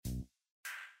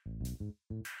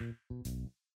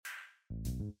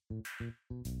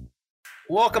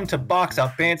Welcome to Box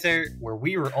Out Banter, where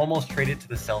we were almost traded to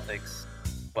the Celtics,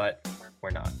 but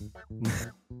we're not.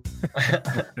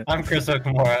 I'm Chris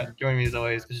Okamura. Joining me as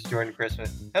always, this is Jordan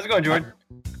Christmas. How's it going, Jordan?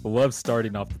 Love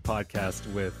starting off the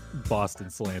podcast with Boston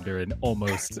slander and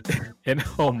almost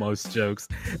jokes.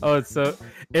 Oh,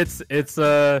 it's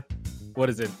what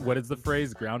is it? What is the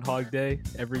phrase? Groundhog Day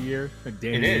every year. And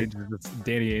Danny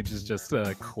Ainge is just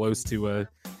close to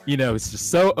it's just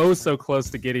so close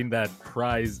to getting that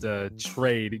prized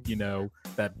trade,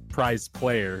 that prized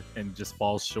player, and just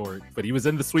falls short. But he was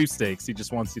in the sweepstakes. He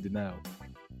just wants you to know.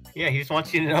 Yeah, he just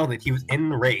wants you to know that he was in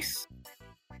the race.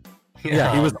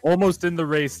 Yeah, he was almost in the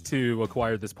race to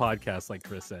acquire this podcast, like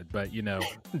Chris said, but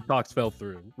talks fell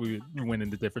through. We went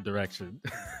in a different direction.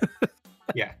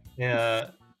 Yeah.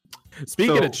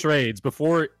 Speaking of trades,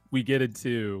 before we get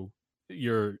into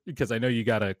because I know you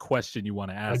got a question you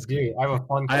want to ask. I do. I have a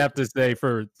fun question. I have to say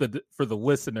for the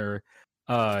listener,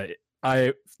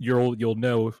 you'll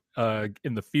know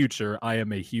in the future I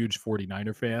am a huge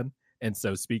 49er fan, and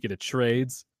so speaking of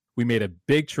trades, we made a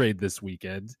big trade this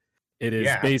weekend. It is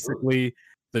basically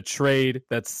the trade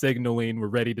that's signaling we're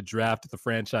ready to draft the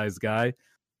franchise guy,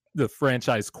 the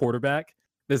franchise quarterback.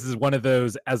 This is one of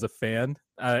those as a fan.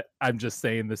 I'm just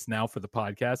saying this now for the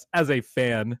podcast. As a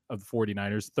fan of the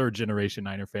 49ers, third generation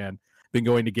Niner fan, been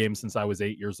going to games since I was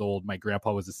 8 years old. My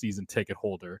grandpa was a season ticket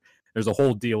holder. There's a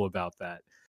whole deal about that.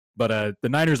 But the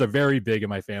Niners are very big in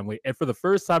my family. And for the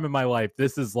first time in my life,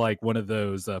 this is like one of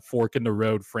those fork in the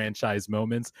road franchise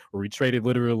moments where we traded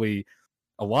literally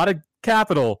a lot of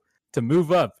capital to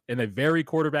move up in a very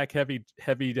quarterback heavy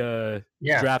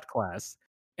draft class.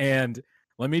 And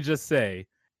let me just say,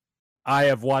 I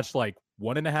have watched like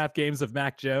 1.5 games of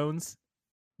Mac Jones,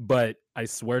 but I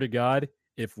swear to God,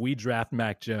 if we draft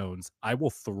Mac Jones, I will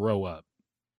throw up.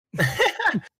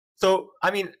 So,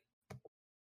 I mean,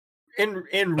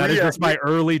 that is just my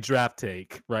early draft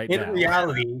take now.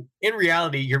 In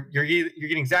reality, you're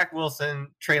getting Zach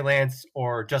Wilson, Trey Lance,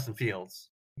 or Justin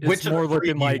Fields. It's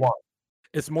looking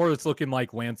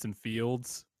like Lance and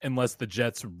Fields, unless the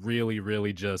Jets really,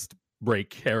 really just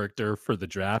break character for the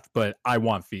draft. But I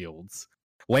want Fields.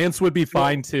 Lance would be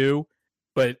fine too,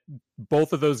 but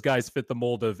both of those guys fit the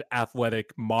mold of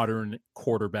athletic, modern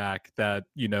quarterback that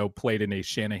played in a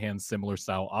Shanahan similar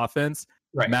style offense.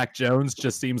 Right. Mac Jones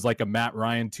just seems like a Matt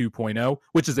Ryan 2.0,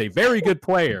 which is a very good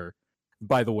player,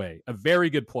 by the way, a very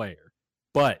good player,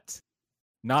 but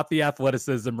not the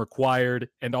athleticism required,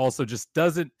 and also just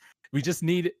doesn't. We just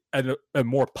need a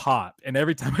more pop. And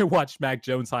every time I watch Mac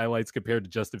Jones highlights compared to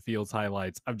Justin Fields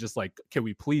highlights, I'm just like, can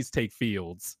we please take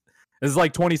Fields? This is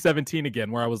like 2017 again,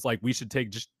 where I was like, we should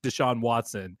take Deshaun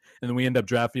Watson, and then we end up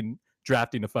drafting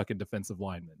a fucking defensive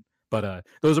lineman. But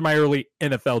those are my early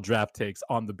NFL draft takes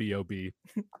on the BOB.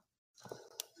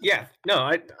 Yeah,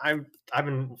 no, I've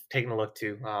been taking a look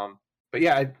too. But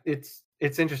yeah, it's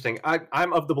interesting.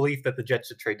 I'm of the belief that the Jets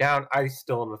should trade down. I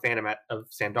still am a fan of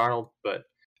Sam Darnold, but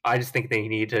I just think they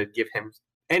need to give him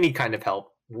any kind of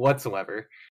help whatsoever.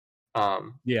 But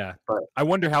I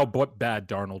wonder how bad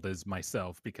Darnold is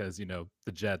myself, because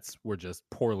the Jets were just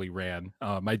poorly ran.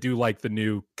 I do like the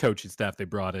new coaching staff they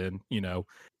brought in.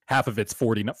 Half of it's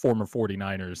former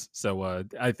 49ers, so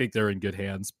I think they're in good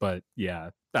hands. But yeah,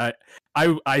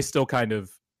 I still kind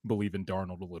of believe in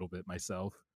Darnold a little bit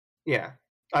myself. Yeah,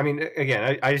 I mean,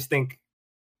 again, I just think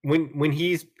when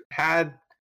he's had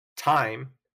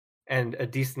time and a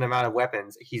decent amount of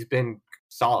weapons, he's been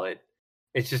solid.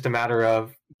 It's just a matter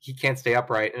of he can't stay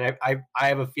upright, and I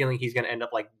have a feeling he's going to end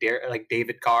up like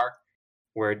David Carr,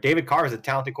 where David Carr is a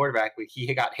talented quarterback, but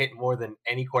he got hit more than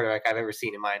any quarterback I've ever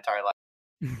seen in my entire life.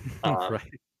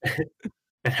 Right.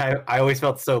 And I always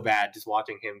felt so bad just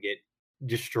watching him get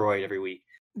destroyed every week.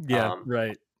 Yeah,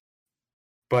 right.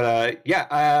 But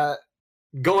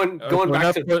going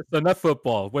back to enough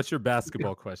football. What's your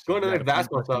basketball question? Going to the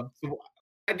basketball stuff. So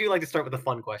I do like to start with a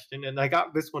fun question, and I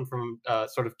got this one from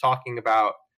sort of talking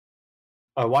about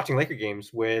watching Laker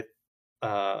games with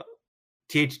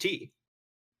THT,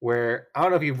 where I don't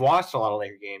know if you've watched a lot of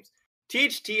Laker games.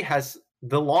 THT has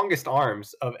the longest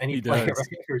arms of any player I've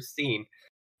ever seen,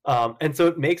 and so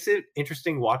it makes it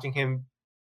interesting watching him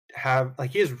have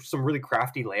he has some really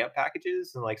crafty layup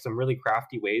packages and some really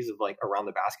crafty ways of around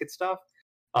the basket stuff,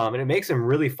 and it makes him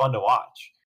really fun to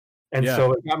watch. And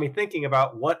so it got me thinking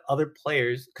about what other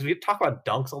players, because we talk about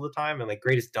dunks all the time and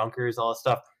greatest dunkers, all that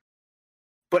stuff,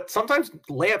 but sometimes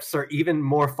layups are even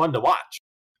more fun to watch.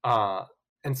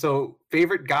 And so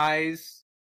favorite guys,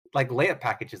 layup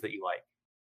packages that you like,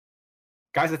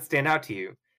 guys that stand out to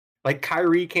you.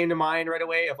 Kyrie came to mind right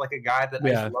away of a guy that I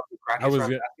just love to practice around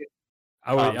the basket.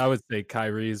 I would say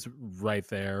Kyrie's right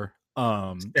there.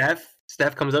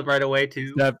 Steph comes up right away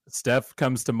too. Steph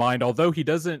comes to mind, although he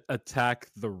doesn't attack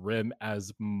the rim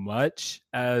as much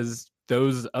as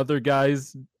those other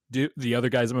guys do. The other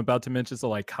guys I'm about to mention, so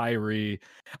like Kyrie,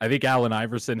 I think Allen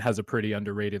Iverson has a pretty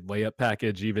underrated layup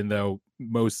package, even though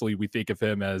mostly we think of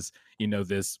him as,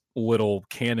 this little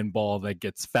cannonball that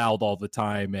gets fouled all the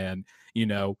time and,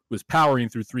 was powering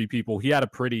through three people. He had a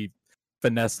pretty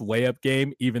finesse layup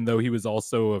game, even though he was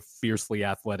also a fiercely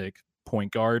athletic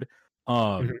point guard.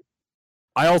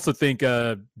 I also think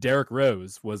Derrick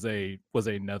Rose was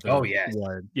another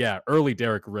one. Yeah, early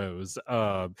Derrick Rose.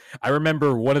 I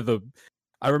remember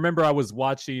I was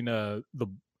watching a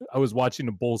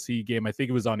Bulls Heat game. I think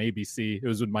it was on ABC. It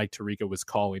was when Mike Tirico was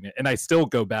calling it, and I still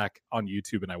go back on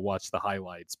YouTube and I watch the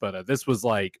highlights. But this was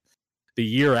like the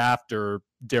year after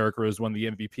Derrick Rose won the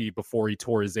MVP before he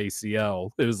tore his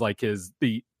ACL. It was like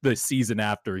the season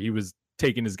after. He was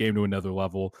taking his game to another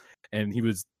level, and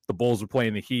the Bulls were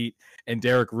playing the Heat, and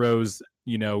Derrick Rose,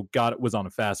 was on a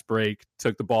fast break,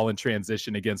 took the ball in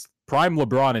transition against prime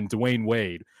LeBron and Dwayne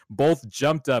Wade. Both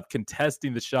jumped up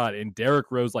contesting the shot, and Derrick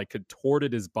Rose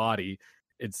contorted his body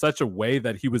in such a way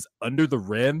that he was under the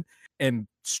rim and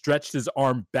stretched his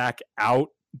arm back out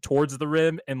towards the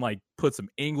rim and put some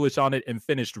English on it and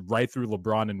finished right through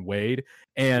LeBron and Wade.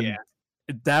 And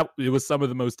it was some of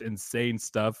the most insane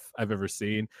stuff I've ever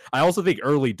seen. I also think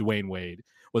early Dwayne Wade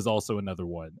was also another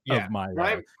one of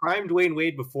my prime Dwayne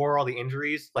Wade before all the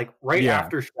injuries,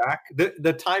 after Shaq.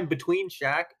 The time between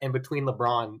Shaq and between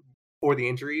LeBron for the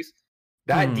injuries,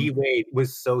 that D Wade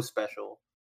was so special.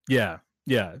 Yeah.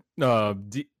 That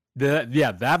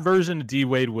version of D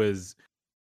Wade was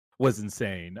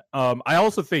insane. I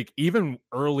also think even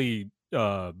early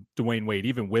Dwayne Wade,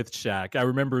 even with Shaq, I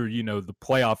remember the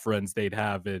playoff runs they'd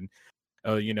have, and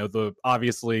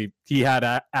obviously he had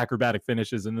acrobatic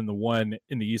finishes, and then the one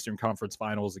in the Eastern Conference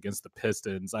Finals against the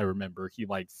Pistons, I remember he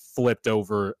flipped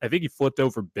over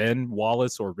Ben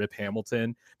Wallace or Rip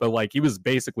Hamilton, but he was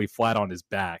basically flat on his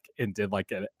back and did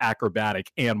an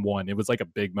acrobatic and won. It was a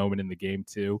big moment in the game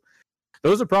too.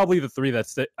 Those are probably the three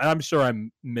I'm sure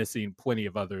I'm missing plenty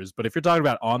of others, but if you're talking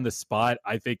about on the spot,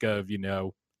 I think of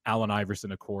Allen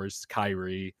Iverson, of course,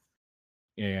 Kyrie,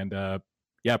 and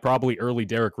probably early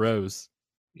Derrick Rose.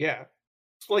 Yeah,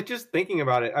 so just thinking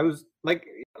about it, I was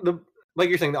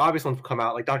you're saying, the obvious ones come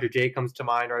out. Dr. J comes to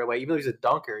mind right away. Even though he's a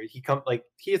dunker, he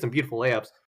has some beautiful layups.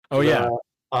 Oh yeah.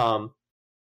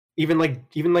 Even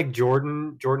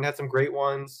Jordan had some great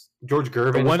ones. George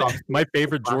Gervin. My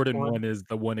favorite Jordan one is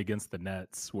the one against the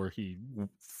Nets where he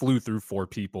flew through four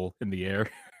people in the air.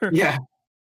 Yeah.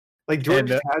 George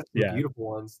has some beautiful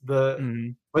ones. But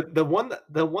the one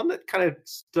that kind of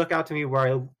stuck out to me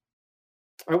where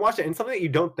I watched it, and something that you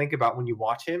don't think about when you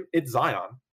watch him, it's Zion.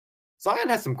 Zion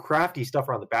has some crafty stuff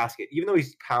around the basket. Even though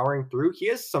he's powering through, he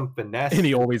has some finesse. And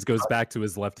he always goes back to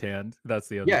his left hand. That's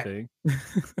the other thing.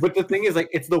 But the thing is,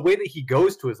 it's the way that he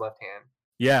goes to his left hand.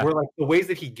 Yeah. Where the ways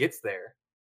that he gets there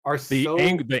are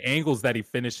the angles that he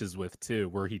finishes with too,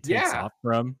 where he takes off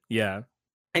from. Yeah.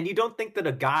 And you don't think that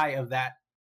a guy of that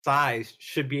size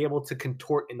should be able to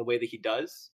contort in the way that he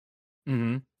does.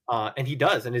 Mm-hmm. And he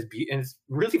does, and it's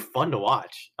really fun to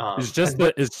watch. It's just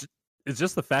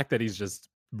the fact that he's just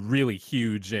really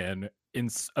huge and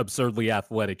absurdly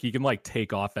athletic. He can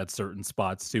take off at certain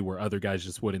spots too, where other guys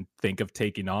just wouldn't think of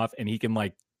taking off, and he can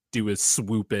do his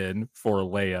swoop in for a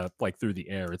layup through the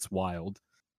air. It's wild.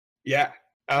 Yeah,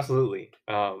 absolutely.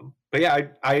 But yeah,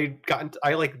 I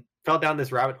fell down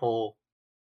this rabbit hole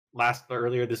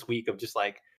earlier this week of just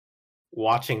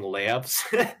watching layups.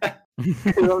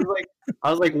 I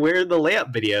was like, where are the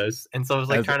layup videos? And so I was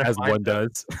trying to find one them.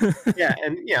 Does. Yeah,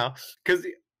 and because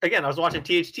again, I was watching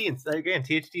THT, and again,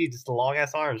 THT just long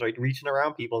ass arms, reaching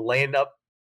around people, laying up,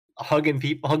 hugging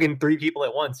three people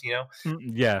at once. Yeah.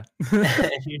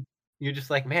 And you're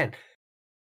just man,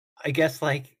 I guess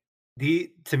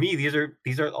to me these are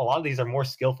a lot of these are more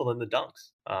skillful than the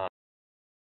dunks.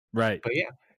 Right. But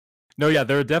yeah. No, yeah,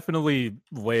 there are definitely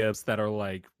layups that are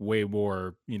way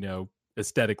more,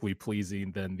 aesthetically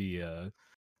pleasing than the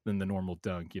normal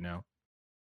dunk,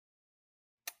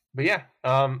 But yeah,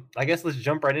 I guess let's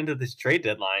jump right into this trade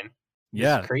deadline.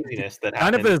 Yeah, this craziness that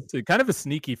happened. Kind of a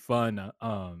sneaky fun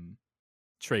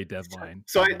trade deadline.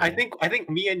 So I think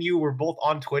me and you were both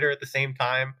on Twitter at the same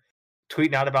time,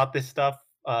 tweeting out about this stuff.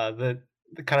 The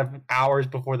kind of hours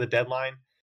before the deadline,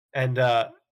 and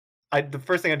the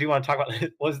first thing I do want to talk about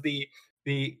was the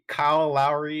Kyle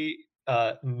Lowry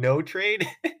no trade.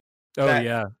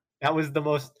 That was the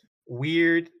most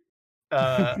weird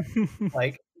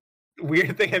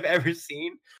weird thing I've ever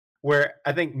seen, where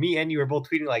I think me and you were both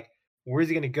tweeting Where's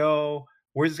he gonna go?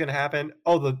 Where's this gonna happen?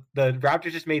 Oh, the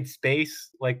Raptors just made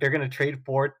space. Like they're gonna trade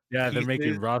for Yeah, pieces. they're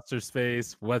making roster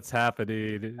space. What's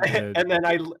happening? and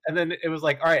then it was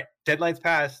like, all right, deadline's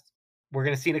passed. We're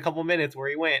gonna see in a couple minutes where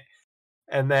he went.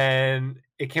 And then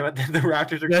it came out that the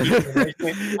Raptors are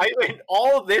keeping him. I went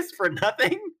all of this for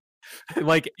nothing.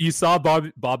 Like you saw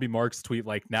Bobby Marks tweet,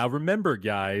 like, now remember,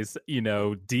 guys,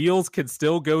 deals can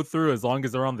still go through as long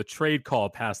as they're on the trade call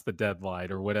past the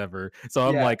deadline or whatever. So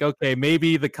I'm like, okay,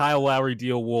 maybe the Kyle Lowry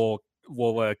deal will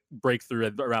break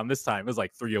through around this time. It was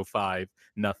like 305,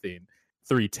 nothing,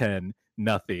 310,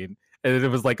 nothing. And it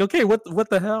was like, okay, what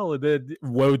the hell? And then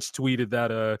Woj tweeted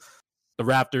that the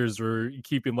Raptors were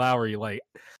keeping Lowry. Like,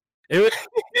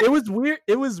 it was weird.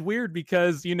 It was weird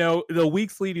because, the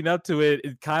weeks leading up to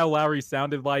it, Kyle Lowry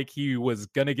sounded like he was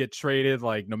gonna get traded.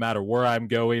 Like, no matter where I'm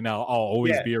going, I'll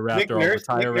always be a Raptor. I'll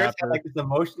retire Nick Nurse Raptor. had like this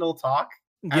emotional talk.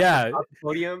 Yeah, the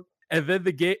podium. And then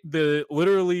the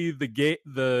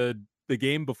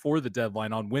game before the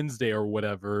deadline on Wednesday or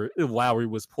whatever, Lowry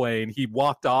was playing. He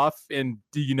walked off and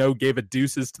gave a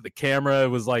deuces to the camera. It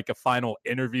was like a final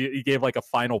interview. He gave like a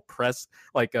final press,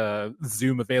 like a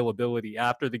Zoom availability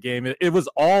after the game. It was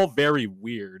all very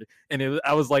weird, and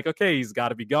I was like, okay, he's got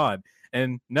to be gone.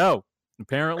 And no,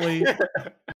 apparently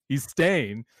he's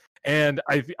staying. And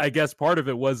I guess part of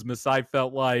it was Masai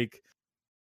felt like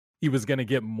he was going to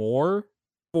get more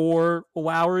for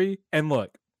Lowry. And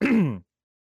look,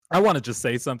 I want to just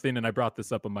say something, and I brought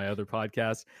this up on my other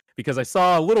podcast because I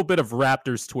saw a little bit of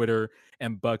Raptors Twitter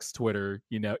and Bucks Twitter,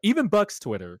 even Bucks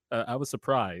Twitter. I was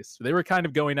surprised. They were kind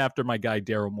of going after my guy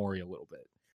Daryl Morey a little bit.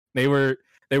 They were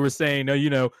saying,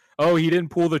 oh, he didn't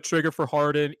pull the trigger for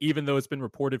Harden, even though it's been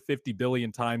reported 50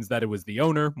 billion times that it was the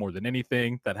owner more than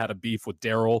anything that had a beef with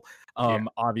Daryl,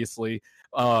 obviously.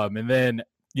 And then,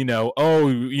 he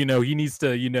needs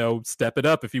to, step it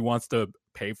up if he wants to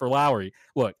pay for Lowry.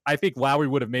 Look, I think Lowry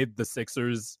would have made the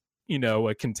Sixers,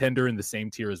 a contender in the same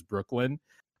tier as Brooklyn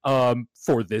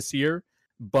for this year.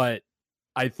 But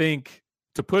I think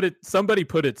somebody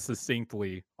put it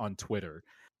succinctly on Twitter.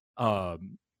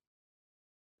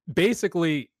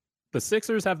 Basically, the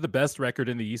Sixers have the best record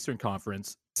in the Eastern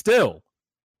Conference still,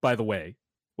 by the way,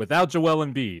 without Joel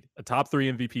Embiid, a top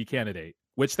 3 MVP candidate,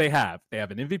 which they have. They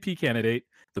have an MVP candidate,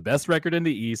 the best record in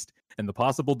the East, and the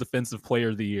possible Defensive Player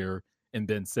of the Year in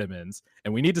Ben Simmons.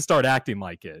 And we need to start acting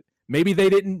like it. Maybe they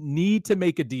didn't need to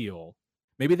make a deal.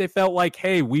 Maybe they felt like,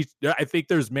 hey, I think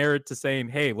there's merit to saying,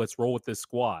 hey, let's roll with this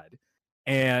squad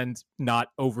and not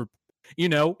over,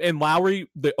 and Lowry,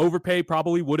 the overpay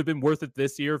probably would have been worth it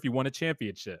this year if you won a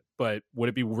championship. But would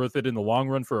it be worth it in the long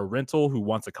run for a rental who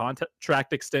wants a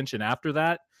contract extension after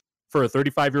that? For a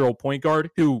 35-year-old point guard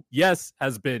who, yes,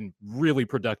 has been really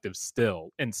productive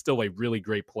still and still a really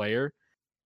great player,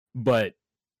 but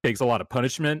takes a lot of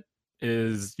punishment,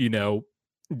 is, the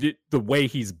way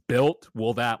he's built,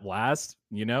 will that last?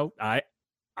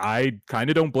 I kind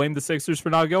of don't blame the Sixers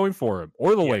for not going for him,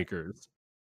 or the Lakers.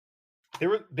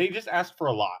 They just asked for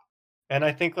a lot. And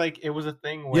I think like it was a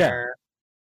thing where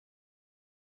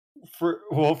from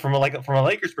a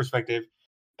Lakers perspective,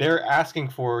 they're asking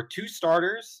for 2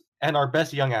 starters and our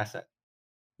best young asset,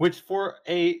 which for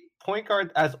a point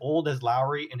guard as old as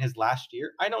Lowry in his last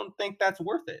year, I don't think that's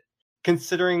worth it,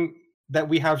 considering that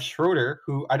we have Schroeder,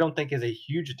 who I don't think is a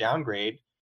huge downgrade,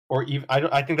 or even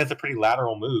I think that's a pretty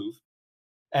lateral move,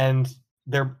 and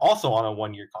they're also on a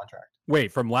 1-year contract.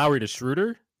 Wait, from Lowry to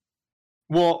Schroeder?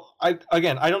 Well, I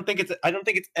don't think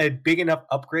it's a big enough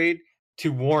upgrade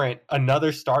to warrant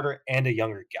another starter and a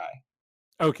younger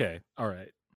guy. Okay, all right.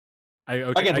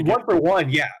 Again, 1 for 1,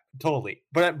 yeah, totally.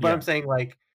 But I'm saying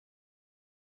like,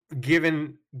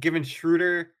 given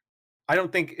Schroeder, I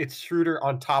don't think it's Schroeder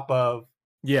on top of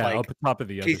up top of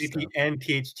the other KCP stuff. and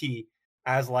THT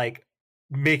as like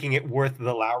making it worth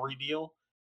the Lowry deal.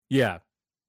 Yeah,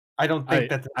 I don't think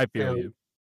that's. I feel you.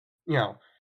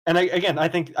 And I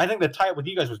think the tie-up with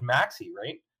you guys was Maxey,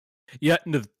 right? Yeah,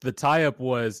 the tie-up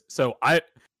was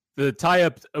the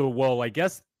tie-up. Well, I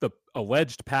guess the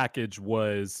alleged package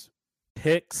was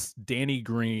Hicks, Danny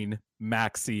Green,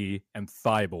 Maxey, and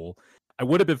Thibault. I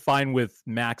would have been fine with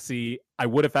Maxey. I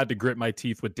would have had to grit my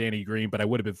teeth with Danny Green, but I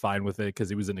would have been fine with it because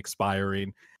he was an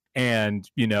expiring. And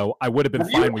I would have been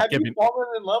fine with giving. Have you fallen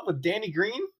in love with Danny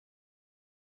Green?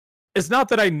 It's not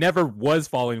that I never was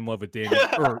falling in love with Danny.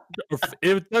 or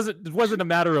it wasn't a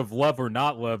matter of love or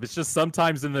not love. It's just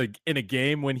sometimes in a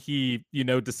game when he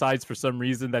decides for some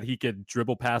reason that he could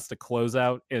dribble past a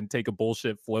closeout and take a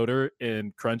bullshit floater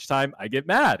in crunch time, I get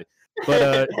mad.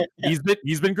 But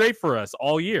he's been great for us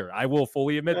all year. I will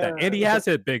fully admit that, and he has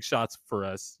hit big shots for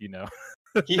us. He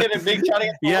hit a big shot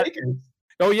against the Lakers.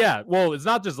 Oh yeah, well, it's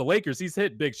not just the Lakers. He's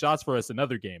hit big shots for us in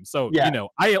other games. So you know,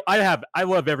 I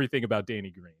love everything about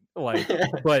Danny Green. Like,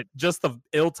 but just the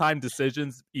ill-timed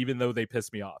decisions, even though they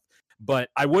piss me off. But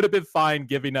I would have been fine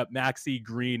giving up Maxey,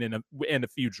 Green, and a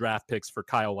few draft picks for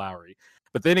Kyle Lowry.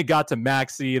 But then it got to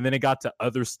Maxey, and then it got to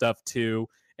other stuff too,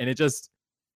 and it just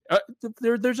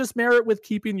there's just merit with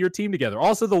keeping your team together.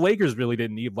 Also, the Lakers really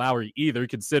didn't need Lowry either,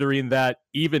 considering that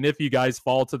even if you guys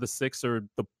fall to the 6 or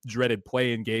the dreaded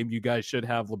play-in game, you guys should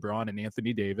have LeBron and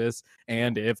Anthony Davis.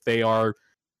 And if they are,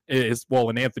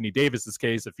 in Anthony Davis's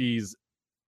case, if he's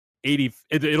 80,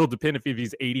 it'll depend if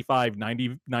he's 85,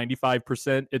 90,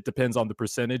 95%. It depends on the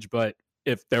percentage, but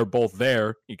if they're both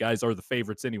there, you guys are the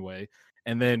favorites anyway.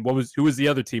 And then who was the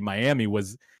other team? Miami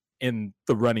was in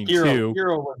the running too.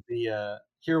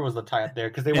 Hero was the tie-up there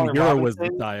because they wanted Hero Robinson. Was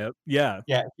the tie-up. Yeah.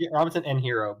 Yeah, Robinson and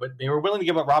Hero, but they were willing to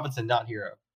give up Robinson, not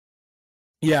Hero.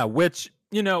 Yeah, which,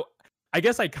 you know, I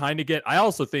guess I kind of get. I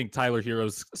also think Tyler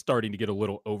Hero's starting to get a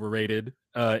little overrated,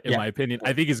 in my opinion.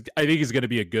 I think he's going to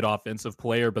be a good offensive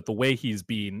player, but the way he's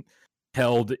being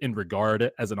held in regard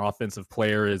as an offensive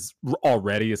player is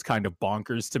kind of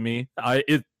bonkers to me.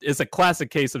 It's a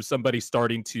classic case of somebody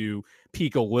starting to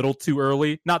peak a little too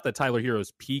early. Not that Tyler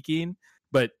Hero's peaking,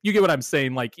 but you get what I'm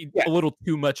saying, like a little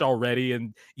too much already,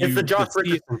 and it's the Josh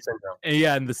Richardson syndrome.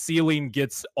 Yeah, and the ceiling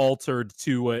gets altered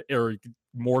to or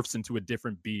morphs into a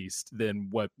different beast than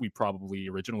what we probably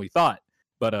originally thought.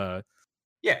 But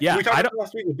we talked about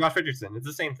last week with Josh Richardson. It's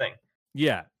the same thing.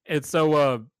 Yeah, and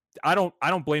so I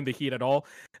don't blame the Heat at all.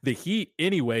 The Heat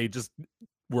anyway just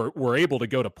were able to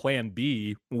go to Plan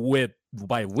B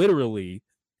by literally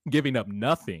giving up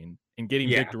nothing and getting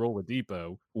Victor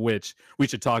Oladipo, which we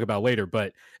should talk about later.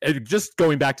 But just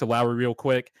going back to Lowry real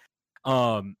quick,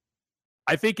 I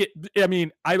think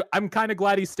I'm kind of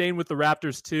glad he's staying with the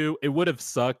Raptors too. It would have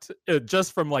sucked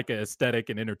just from like an aesthetic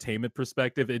and entertainment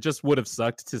perspective. It just would have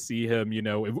sucked to see him, you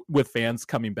know, with fans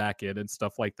coming back in and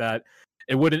stuff like that.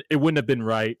 It wouldn't have been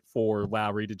right for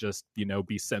Lowry to just, you know,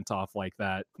 be sent off like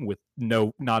that with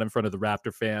not in front of the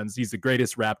Raptor fans. He's the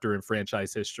greatest Raptor in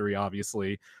franchise history,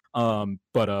 obviously.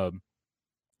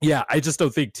 Yeah, I just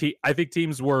don't think I think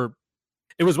teams were.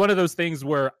 It was one of those things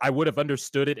where I would have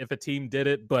understood it if a team did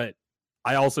it, but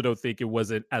I also don't think it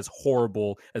wasn't as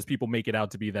horrible as people make it out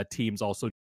to be, that teams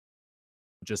also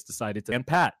just decided to stand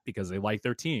pat because they like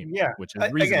their team, which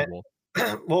is reasonable.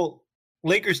 Again, well,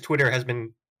 Lakers Twitter has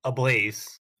been ablaze,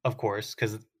 of course,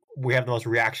 because we have the most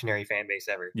reactionary fan base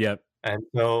ever. Yep. And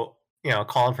so, you know,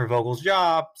 calling for Vogel's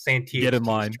job, saying THT Get in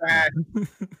line. is trash,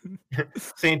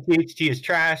 saying THT is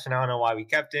trash, and I don't know why we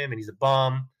kept him, and he's a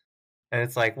bum. And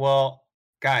it's like, well,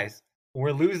 guys,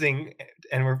 we're losing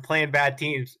and we're playing bad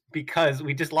teams because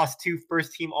we just lost 2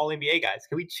 first-team All-NBA guys.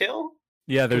 Can we chill?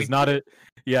 Yeah, that's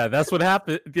what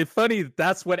happened. It's funny,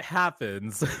 that's what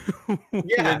happens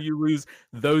when you lose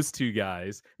those 2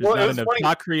 guys. There's not enough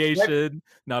shot creation,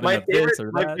 not enough this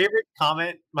or that.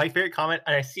 My favorite comment,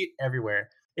 and I see it everywhere,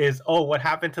 is, oh, what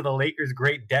happened to the Lakers'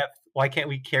 great depth? Why can't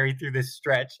we carry through this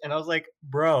stretch? And I was like,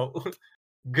 bro,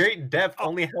 great depth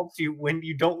only helps you when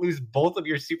you don't lose both of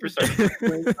your superstars at the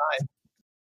same time.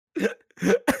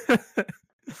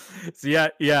 So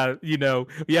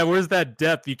where's that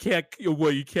depth? You can't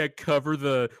cover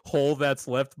the hole that's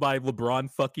left by LeBron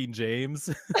fucking James.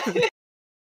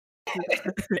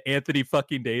 Anthony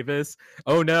fucking Davis.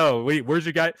 Oh no, wait, where's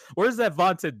that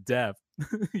vaunted depth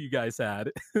you guys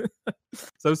had?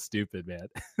 So stupid, man.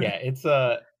 Yeah,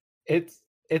 it's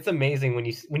amazing when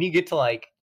you get to, like,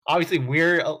 obviously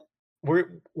we're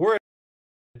in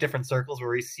different circles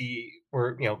where you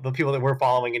know, the people that we're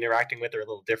following and interacting with are a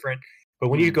little different. But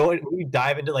when you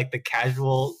dive into like the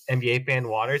casual NBA fan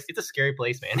waters, it's a scary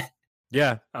place, man.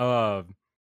 Yeah.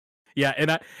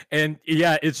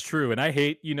 It's true. And I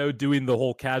hate, you know, doing the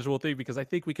whole casual thing because I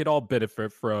think we could all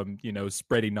benefit from, you know,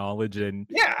 spreading knowledge and,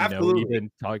 absolutely.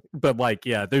 Even talk. But like,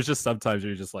 there's just sometimes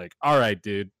you're just like, all right,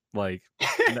 dude. Like,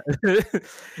 and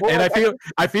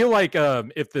I feel like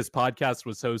if this podcast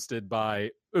was hosted by,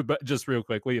 but just real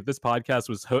quickly, if this podcast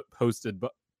was co-hosted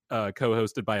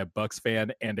by a Bucks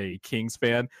fan and a Kings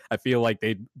fan, I feel like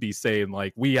they'd be saying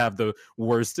like, we have the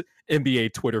worst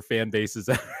NBA Twitter fan bases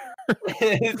ever.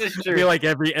 This is true. I feel like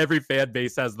every fan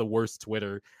base has the worst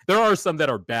Twitter. There are some that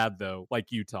are bad though, like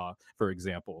Utah, for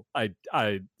example. I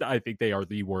think they are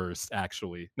the worst,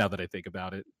 actually, now that I think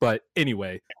about it. But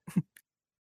anyway.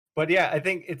 But yeah, I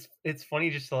think it's funny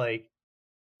just to, like,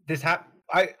 this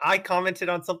I commented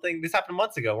on something, this happened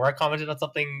months ago, where I commented on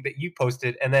something that you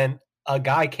posted, and then a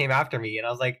guy came after me, and I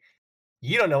was like,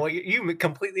 you don't know what you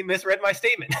completely misread my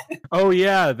statement. Oh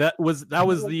yeah, that was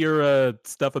your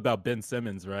stuff about Ben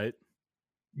Simmons, right?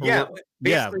 Yeah,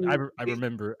 yeah, basically, I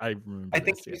remember. I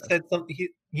think this. you Yeah, said something.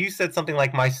 You said something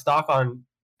like my stock on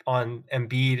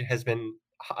Embiid has been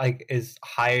is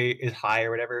high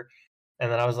or whatever.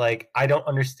 And then I was like, I don't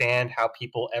understand how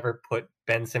people ever put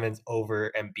Ben Simmons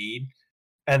over Embiid.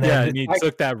 And yeah, then this and he guy,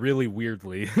 took that really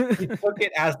weirdly. he took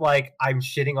it as like I'm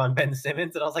shitting on Ben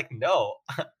Simmons, and I was like, no,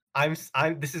 I'm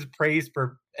this is praise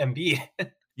for Embiid.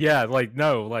 Yeah, like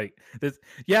no, like this.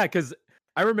 Yeah, because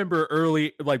I remember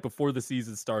early, like before the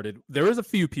season started, there was a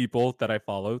few people that I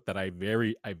followed that I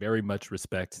very much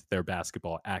respect their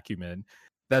basketball acumen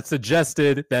that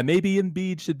suggested that maybe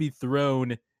Embiid should be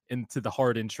thrown into the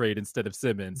Harden trade instead of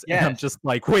Simmons, and I'm Yes, just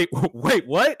like, wait,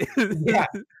 what? yeah.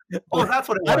 Oh, Like, that's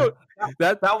what it I was. don't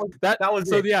that That was that. that was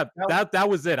So it. yeah, that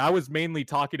was it. I was mainly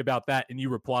talking about that, and you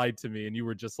replied to me, and you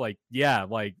were just like, yeah,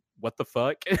 like what the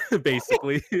fuck,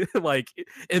 basically. Like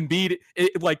Embiid,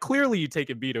 like clearly you take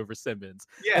Embiid over Simmons,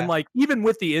 and Yeah, like even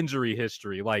with the injury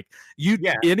history, like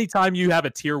yeah, anytime you have a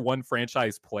tier 1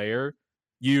 franchise player,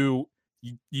 you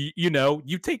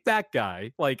you take that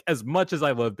guy. Like as much as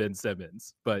I love Ben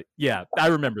Simmons, but yeah, I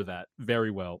remember that very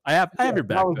well. I have yeah. your That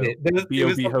back was though. it. It was Bob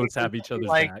something. hosts have each other's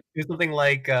Like back. it was something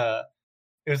like it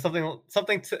was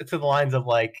something to the lines of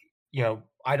like,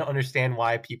 I don't understand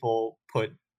why people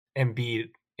put Embiid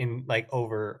in like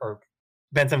over or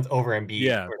Ben Simmons over Embiid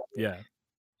Yeah, or whatever. yeah,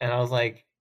 And I was like,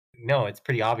 no, it's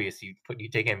pretty obvious you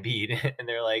take Embiid. And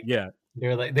yeah.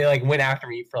 they like went after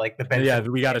me for like the Ben Yeah,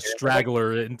 Simmons we got a slander. I was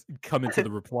straggler and come into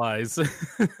the replies.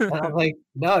 like,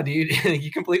 no, dude,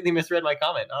 you completely misread my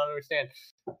comment. I don't understand.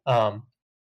 Um,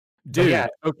 but yeah,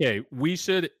 Dude, okay, we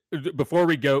should before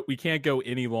we go, we can't go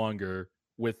any longer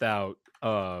without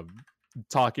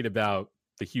talking about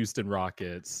the Houston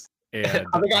Rockets how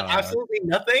and they got absolutely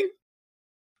nothing.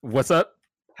 what's up?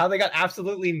 How they got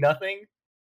absolutely nothing.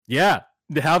 Yeah,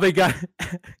 how they got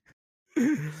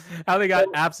how they got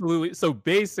So, absolutely so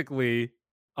basically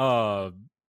I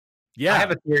yeah.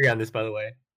 have a theory on this, by the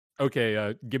way.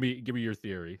 Okay, give me your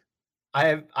theory.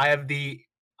 I have the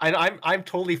I'm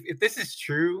totally, if this is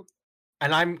true,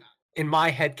 and I'm in my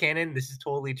head canon, this is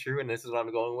totally true, and this is what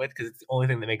I'm going with because it's the only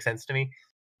thing that makes sense to me.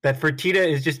 That Fertitta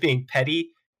is just being petty,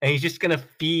 and he's just gonna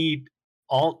feed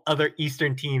all other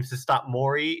Eastern teams to stop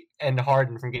Morey and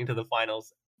Harden from getting to the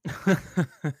finals.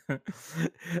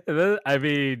 I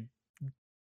mean,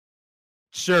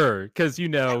 sure, because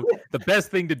the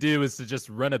best thing to do is to just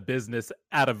run a business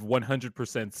out of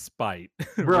 100% spite,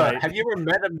 Bro, right? have you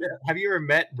ever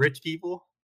met rich people?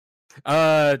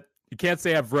 You can't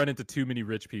say I've run into too many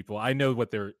rich people. I know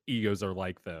what their egos are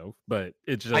like, though. But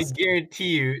it's I just,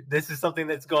 guarantee you, this is something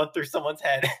that's going through someone's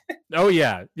head. oh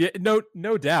yeah, no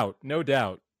doubt, no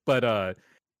doubt. But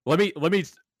let me,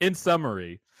 in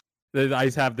summary,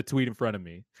 I have the tweet in front of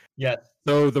me. Yes.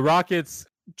 So the Rockets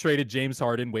traded James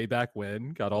Harden way back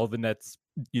when, got all the Nets,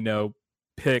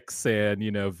 picks and,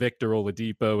 Victor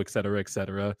Oladipo, et cetera, et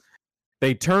cetera.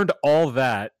 They turned all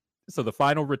that. So the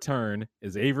final return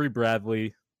is Avery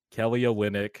Bradley, Kelly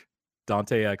Olynyk,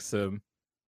 Dante Exum,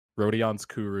 Rodion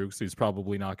Kurucs, who's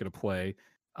probably not going to play.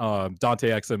 Dante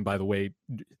Exum, by the way,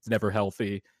 is never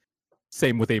healthy.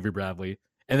 Same with Avery Bradley.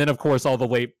 And then, of course, all the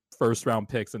late first-round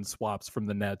picks and swaps from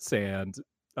the Nets and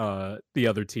the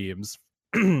other teams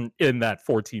in that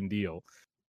 4-team deal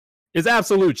is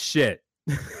absolute shit.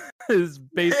 Is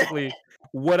basically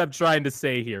what I'm trying to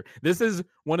say here. This is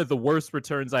one of the worst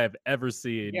returns I have ever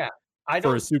seen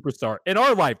for a superstar in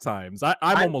our lifetimes. I'm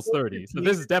almost 30, so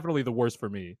this is definitely the worst for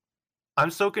me. I'm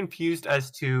so confused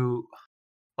as to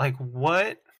like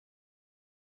what,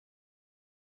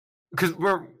 because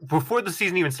before the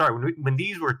season even started, when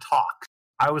these were talks,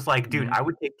 I was like, dude, I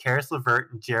would take Karis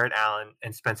LeVert, Jarrett Allen,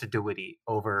 and Spencer Dinwiddie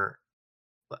over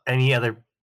any other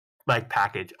like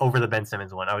package over the Ben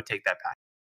Simmons one. I would take that package,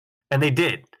 and they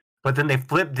did. But then they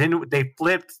flipped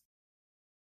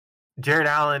Jarrett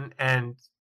Allen and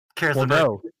Karis LeVert.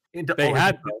 No,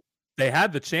 they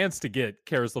had the chance to get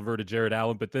Karis LeVert to Jarrett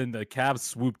Allen, but then the Cavs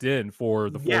swooped in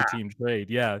for the 4-team trade.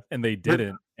 Yeah, and they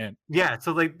didn't.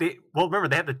 So like remember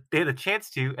they had the chance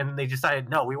to, and then they decided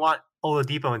no, we want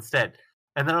Oladipo instead.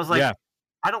 And then I was like,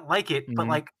 I don't like it, but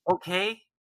like, okay,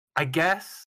 I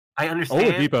guess I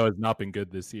understand. Oladipo has not been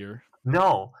good this year.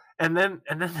 No, and then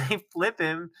they flip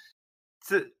him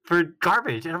for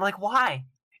garbage, and I'm like, why?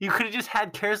 You could have just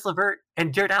had Karis LeVert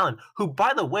and Jarrett Allen, who,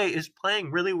 by the way, is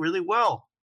playing really, really well.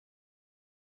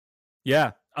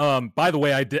 Yeah. By the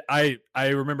way, I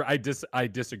remember I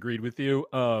disagreed with you.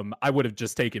 I would have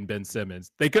just taken Ben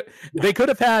Simmons. They could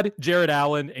have had Jarrett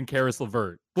Allen and Karis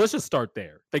LeVert. Let's just start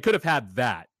there. They could have had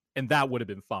that, and that would have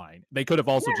been fine. They could have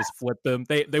also just flipped them.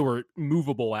 They were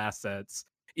movable assets.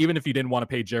 even if you didn't want to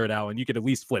pay Jared Allen, you could at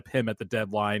least flip him at the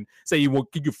deadline. Say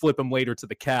you flip him later to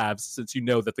the Cavs, since you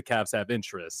know that the Cavs have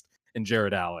interest in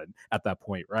Jared Allen at that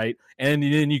point, right? And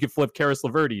then you could flip Karis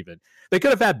LeVert even. They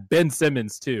could have had Ben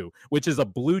Simmons too, which is a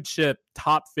blue chip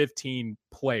top 15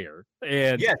 player.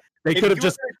 And they could have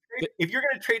just... If you're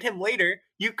going to trade him later,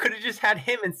 you could have just had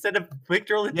him instead of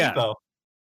Victor Oladipo. Yeah.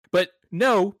 But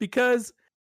no, because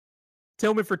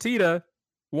Tillman Fertitta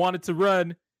wanted to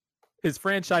run his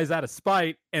franchise out of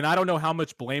spite, and I don't know how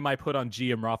much blame I put on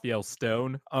GM Raphael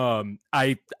Stone.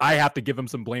 I have to give him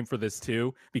some blame for this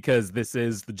too, because this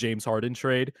is the James Harden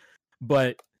trade.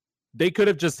 But they could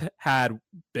have just had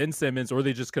Ben Simmons, or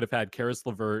they just could have had Karis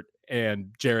LeVert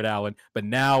and Jared Allen, but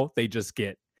now they just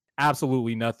get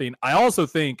absolutely nothing. I also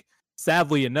think,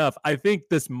 sadly enough, I think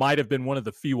this might have been one of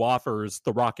the few offers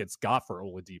the Rockets got for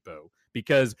Oladipo.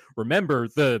 Because remember,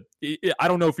 I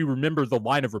don't know if you remember the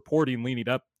line of reporting leading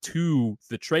up to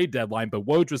the trade deadline, but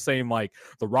Woj was saying like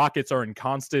the Rockets are in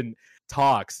constant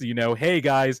talks. Hey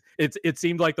guys, it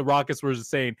seemed like the Rockets were just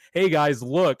saying, hey guys,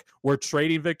 look, we're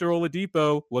trading Victor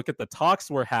Oladipo. Look at the talks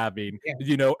we're having.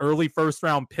 Yeah. Early first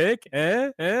round pick,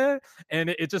 and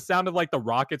it just sounded like the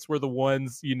Rockets were the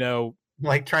ones,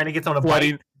 like trying to get someone to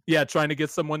bite. Yeah, trying to get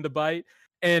someone to bite,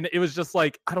 and it was just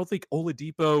like, I don't think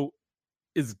Oladipo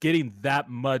is getting that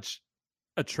much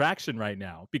attraction right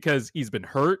now, because he's been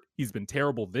hurt. He's been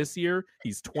terrible this year.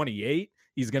 He's 28.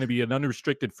 He's going to be an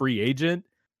unrestricted free agent.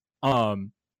 I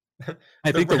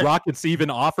think the Rockets even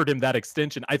offered him that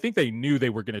extension. I think they knew they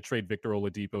were going to trade Victor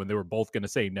Oladipo, and they were both going to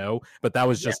say no, but that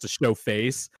was just to show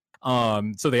face.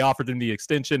 So they offered him the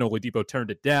extension. Oladipo turned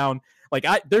it down.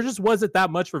 There just wasn't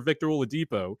that much for Victor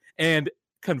Oladipo, and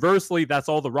conversely, that's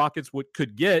all the Rockets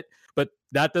could get, but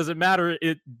that doesn't matter.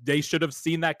 They should have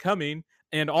seen that coming,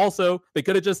 and also they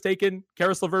could have just taken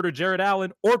Karis LeVert or Jared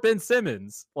Allen or Ben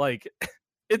Simmons.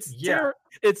 It's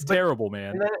terrible,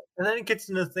 man. And then it gets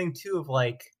into the thing too of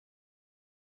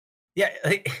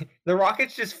the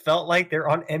Rockets just felt like they're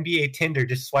on NBA Tinder,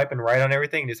 just swiping right on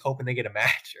everything, just hoping they get a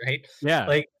match, right?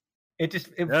 Yeah, it's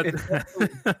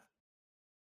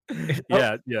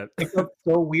It's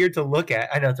so weird to look at.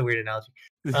 I know it's a weird analogy.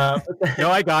 No,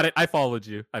 I got it. I followed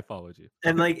you. And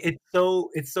it's so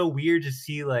weird to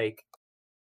see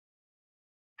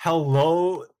how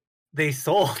low they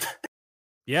sold.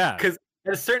 Yeah. Because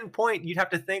at a certain point, you'd have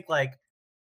to think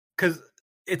because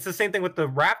it's the same thing with the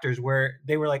Raptors, where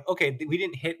they were like, okay, we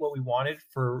didn't hit what we wanted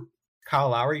for Kyle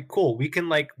Lowry. Cool, we can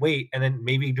wait and then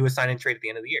maybe do a sign and trade at the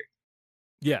end of the year.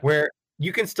 Yeah. Where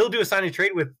you can still do a sign and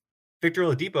trade with Victor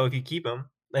Oladipo if you keep him,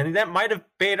 and that might have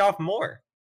paid off more.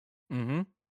 Mm-hmm.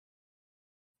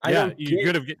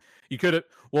 You could have.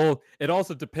 Well, it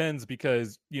also depends,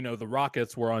 because the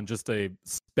Rockets were on just a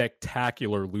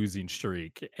spectacular losing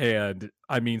streak, and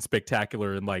I mean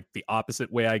spectacular in the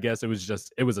opposite way. I guess it was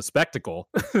a spectacle,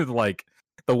 the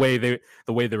way they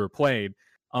were playing.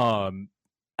 I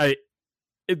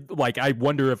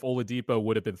wonder if Oladipo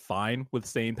would have been fine with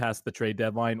staying past the trade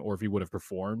deadline, or if he would have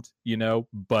performed,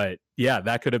 But yeah,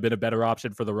 that could have been a better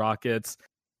option for the Rockets.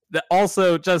 That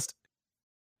also, just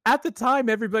at the time,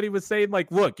 everybody was saying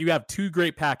look, you have two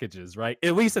great packages, right?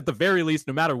 At least at the very least,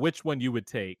 no matter which one you would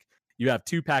take, you have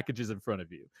two packages in front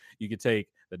of you. You could take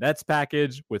the Nets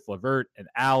package with LeVert and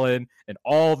Allen and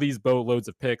all these boatloads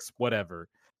of picks, whatever.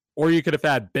 Or you could have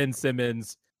had Ben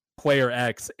Simmons, player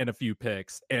X, and a few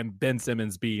picks, and Ben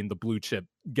Simmons being the blue chip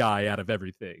guy out of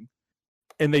everything.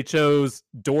 And they chose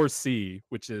door C,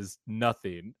 which is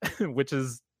nothing, which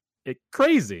is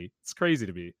crazy. It's crazy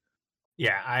to me.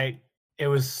 Yeah, it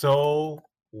was so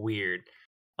weird.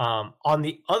 On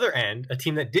the other end, a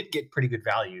team that did get pretty good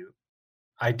value,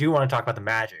 I do want to talk about the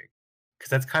Magic, because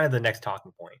that's kind of the next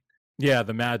talking point. Yeah,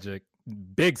 the Magic.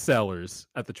 Big sellers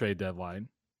at the trade deadline.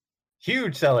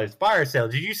 Huge sellers, fire sale.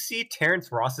 Did you see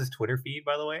Terrence Ross's Twitter feed,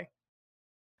 by the way?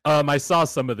 I saw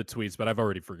some of the tweets, but I've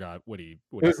already forgot what he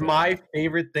was. Said. My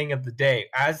favorite thing of the day.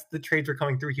 As the trades were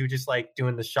coming through, he was just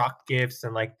doing the shock gifs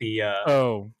and the he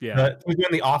was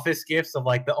doing the office gifs of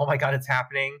the oh my god, it's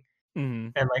happening,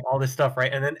 and all this stuff,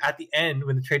 right? And then at the end,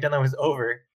 when the trade deadline was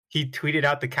over, he tweeted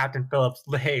out to Captain Phillips,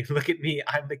 "Hey, look at me,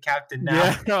 I'm the captain now."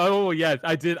 Yeah. Oh yeah,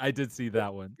 I did see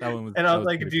that one. That one was. And I was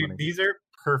like, dude, funny. These are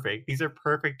perfect. These are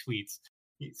perfect tweets.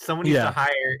 Someone needs to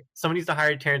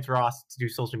hire Terrence Ross to do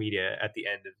social media at the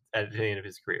end of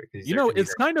his career.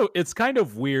 It's kind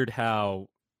of weird how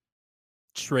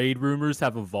trade rumors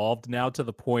have evolved now to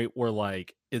the point where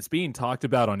it's being talked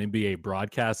about on NBA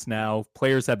broadcasts now.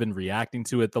 Players have been reacting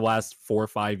to it the last 4 or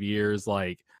 5 years.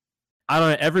 I don't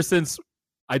know, ever since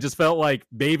I just felt like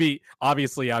maybe,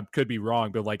 obviously, I could be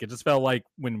wrong, but like it just felt like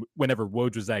whenever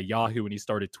Woj was at Yahoo and he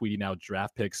started tweeting out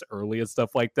draft picks early and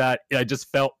stuff like that, I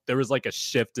just felt there was like a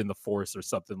shift in the force or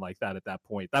something like that at that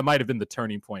point. That might have been the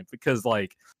turning point because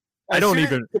like I don't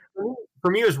even. For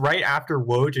me, it was right after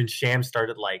Woj and Shams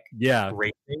started like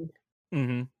racing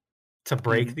to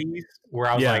break these, where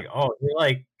I was like, oh, they're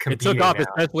like competing. It took off, now.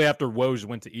 Especially after Woj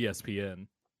went to ESPN.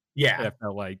 Yeah, I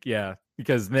felt like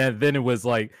because then it was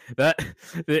like that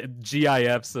the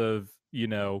GIFs of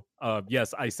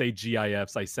yes, I say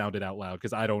GIFs, I sound it out loud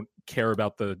because I don't care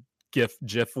about the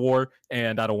GIF war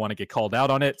and I don't want to get called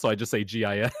out on it, so I just say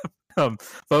GIF.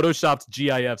 Photoshopped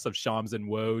GIFs of Shams and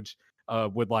Woj.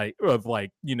 With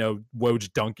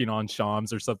Woj dunking on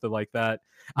Shams or something like that.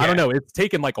 Yeah. I don't know. It's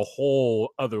taken like a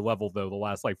whole other level though the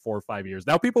last like 4 or 5 years.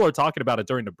 Now people are talking about it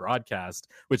during the broadcast,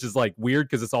 which is like weird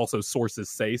because it's also sources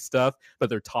say stuff, but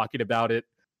they're talking about it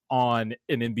on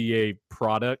an NBA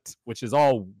product, which is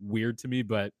all weird to me.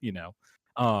 But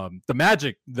the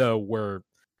Magic though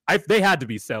they had to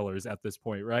be sellers at this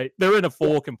point, right? They're in a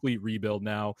full complete rebuild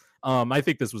now. I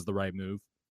think this was the right move.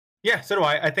 Yeah, so do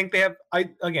I. I think they have.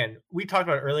 Again, we talked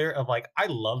about it earlier of like I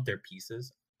love their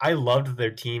pieces. I loved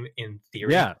their team in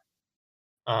theory. Yeah.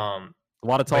 A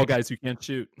lot of tall guys who can't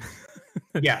shoot.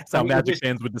 Yeah, that's how Magic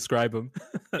fans would describe them.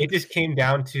 It just came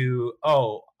down to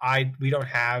we don't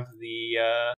have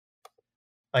the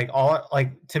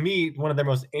to me one of their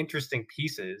most interesting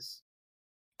pieces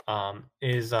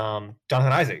is Jonathan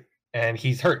Isaac, and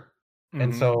he's hurt,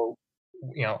 and so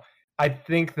I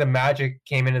think the Magic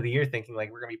came into the year thinking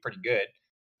like we're gonna be pretty good,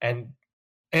 and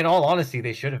in all honesty,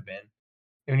 they should have been.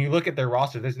 And when you look at their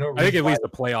roster, there's no reason. I think at least a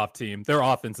playoff team. Their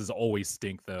offenses always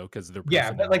stink though because they're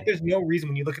but like there's no reason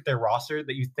when you look at their roster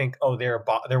that you think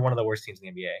they're one of the worst teams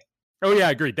in the NBA. Oh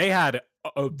yeah, agreed. They had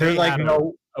a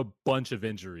bunch of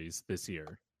injuries this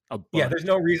year. Yeah, there's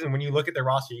no reason when you look at their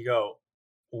roster you go,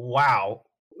 wow,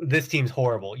 this team's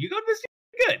horrible. You go, this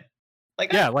team's good. Like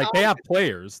they have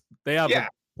players. They have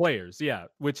players,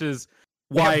 which is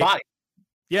why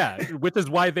which is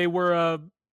why they were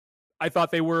I thought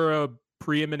they were a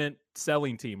preeminent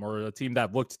selling team or a team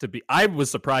that looked to be. I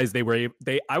was surprised I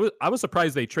was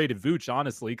surprised they traded Vooch,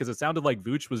 honestly, because it sounded like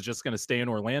Vooch was just going to stay in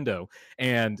Orlando.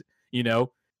 And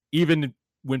even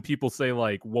when people say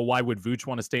like, well, why would Vooch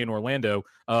want to stay in Orlando?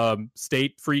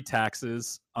 State free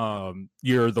taxes.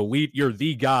 You're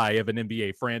the guy of an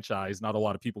NBA franchise. Not a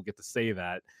lot of people get to say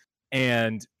that.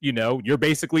 And you're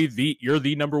basically you're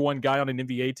the number one guy on an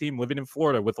NBA team living in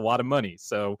Florida with a lot of money.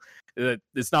 So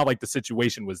it's not like the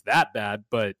situation was that bad,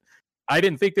 but I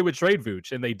didn't think they would trade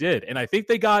Vooch, and they did. And I think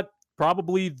they got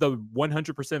probably the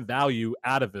 100% value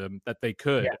out of him that they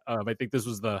could. Yeah. I think this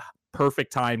was the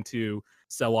perfect time to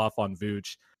sell off on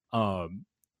Vooch.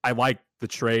 I like the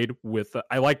trade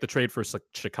for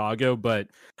Chicago, but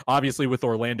obviously with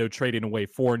Orlando trading away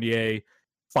Fournier,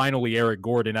 finally Eric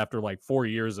Gordon after like 4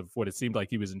 years of what it seemed like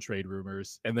he was in trade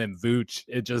rumors, and then Vooch,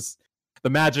 the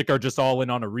Magic are just all in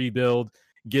on a rebuild.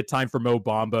 Get time for Mo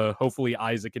Bamba. Hopefully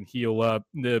Isaac can heal up.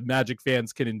 The Magic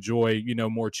fans can enjoy,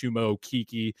 more Chuma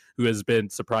Okeke, who has been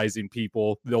surprising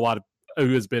people. Who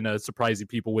has been surprising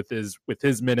people with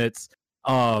his minutes.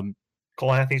 Cole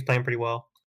Anthony's playing pretty well.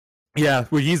 Yeah,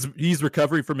 well, he's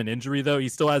recovering from an injury though. He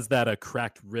still has that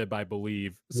cracked rib, I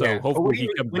believe. So hopefully he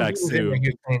comes back soon.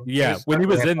 When he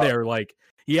was in there, like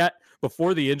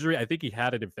before the injury, I think he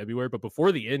had it in February, but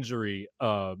before the injury,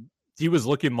 he was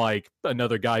looking like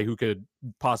another guy who could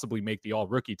possibly make the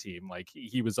all-rookie team. Like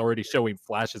he was already showing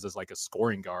flashes as like a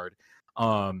scoring guard.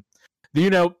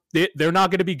 They're not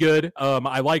going to be good.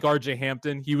 I like RJ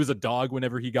Hampton. He was a dog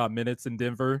whenever he got minutes in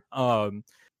Denver.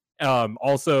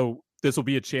 Also, this will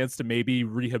be a chance to maybe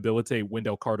rehabilitate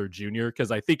Wendell Carter Jr. because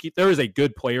I think there is a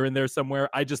good player in there somewhere.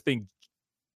 I just think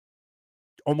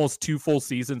almost 2 full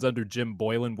seasons under Jim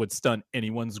Boylan would stunt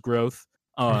anyone's growth.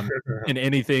 In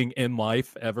anything in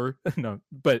life ever. No,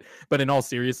 but in all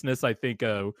seriousness, I think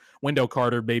Wendell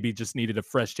Carter maybe just needed a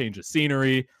fresh change of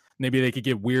scenery. Maybe they could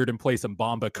get weird and play some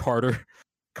Bamba Carter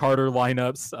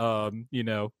lineups.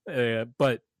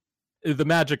 But the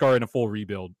Magic are in a full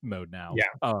rebuild mode now.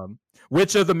 Yeah.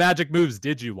 Which of the Magic moves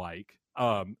did you like?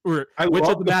 Or which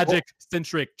of the Magic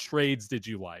centric trades did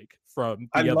you like from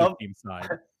the other team side?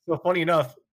 So funny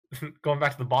enough, going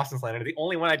back to the Boston slander, the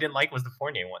only one I didn't like was the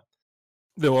Fournier one.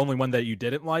 The only one that you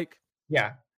didn't like?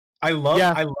 Yeah. I love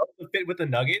the fit with the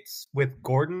Nuggets with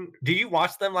Gordon. Did you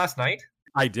watch them last night?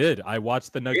 I did. I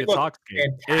watched the Nuggets Hawks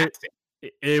game. Fantastic.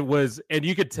 It was, and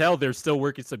you could tell they're still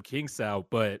working some kinks out,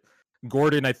 but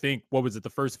Gordon, I think, what was it? The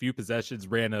first few possessions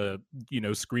ran a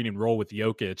screen and roll with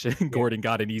Jokic, and Gordon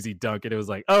got an easy dunk, and it was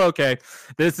like, oh, okay,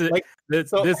 this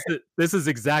is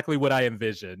exactly what I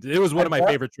envisioned. It was one of my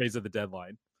favorite trades of the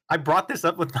deadline. I brought this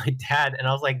up with my dad, and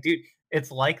I was like, dude, it's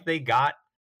like they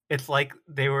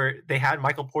had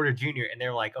Michael Porter Jr. and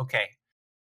they're like, okay,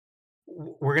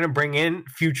 we're gonna bring in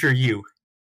future you.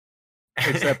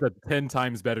 Except a 10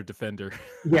 times better defender.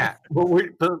 Yeah, but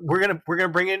we're gonna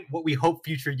bring in what we hope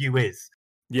future you is.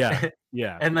 Yeah.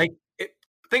 And like,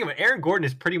 think of it, Aaron Gordon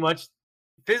is pretty much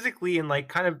physically and like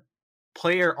kind of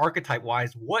player archetype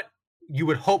wise what you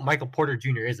would hope Michael Porter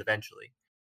Jr. is eventually.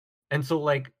 And so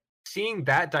like seeing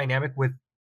that dynamic with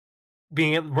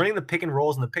running the pick and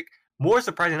rolls and more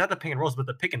surprising, not the pick and rolls, but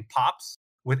the pick and pops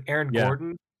with Aaron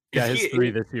Gordon. Yeah, his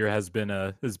three this year has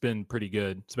been pretty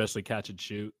good, especially catch and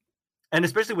shoot. And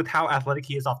especially with how athletic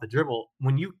he is off the dribble,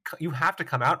 when you have to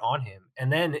come out on him, and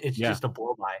then it's just a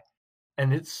blow by,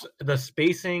 and it's the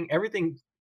spacing, everything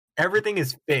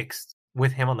is fixed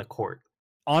with him on the court.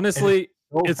 Honestly,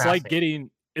 it's like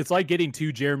getting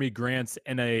two Jeremy Grants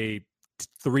and a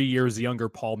 3 years younger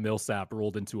Paul Millsap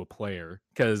rolled into a player,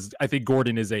 because I think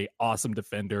Gordon is a awesome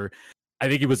defender. I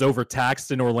think he was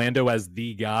overtaxed in Orlando as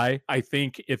the guy. I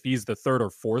think if he's the third or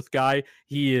fourth guy,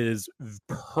 he is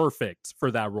perfect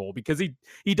for that role, because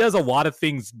he does a lot of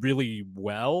things really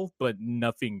well, but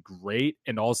nothing great.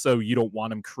 And also, you don't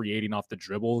want him creating off the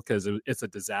dribble because it's a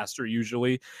disaster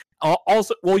usually.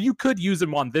 Also, well, you could use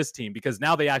him on this team because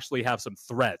now they actually have some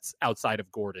threats outside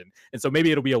of Gordon. And so maybe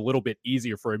it'll be a little bit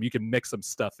easier for him. You can mix some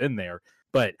stuff in there.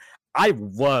 But I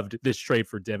loved this trade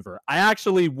for Denver.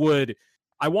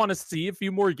 I want to see a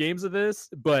few more games of this,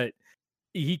 but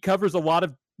he covers a lot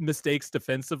of mistakes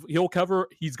defensive.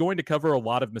 He's going to cover a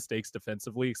lot of mistakes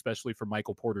defensively, especially for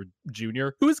Michael Porter Jr.,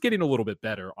 who is getting a little bit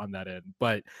better on that end.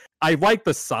 But I like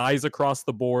the size across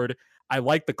the board. I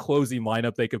like the closing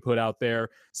lineup they could put out there.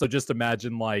 So just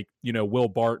imagine Will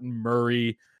Barton,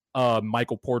 Murray,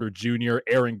 Michael Porter Jr.,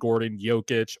 Aaron Gordon,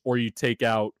 Jokic, or you take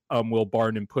out Will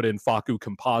Barton and put in Facu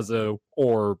Campazzo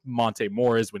or Monte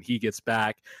Morris when he gets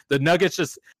back. The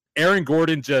Nuggets Aaron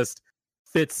Gordon just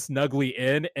fits snugly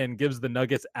in and gives the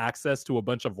Nuggets access to a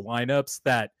bunch of lineups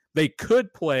that they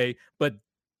could play, but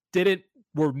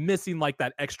were missing like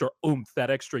that extra oomph, that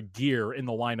extra gear in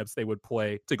the lineups they would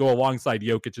play to go alongside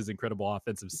Jokic's incredible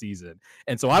offensive season.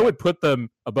 And so I would put them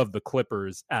above the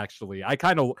Clippers, actually. I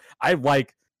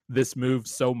like this move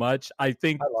so much. I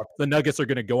think the Nuggets are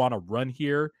going to go on a run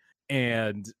here,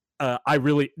 and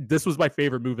this was my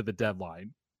favorite move of the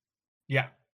deadline. Yeah,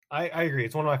 I agree.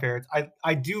 It's one of my favorites.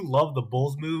 I do love the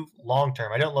Bulls move long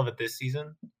term. I don't love it this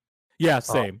season. Yeah,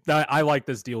 same. I like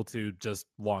this deal too, just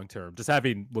long term. Just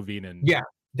having LaVine and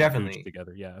definitely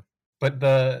together. Yeah,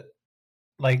 but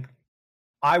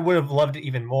I would have loved it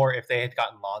even more if they had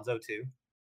gotten Lonzo too.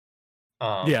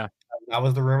 That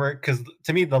was the rumor, because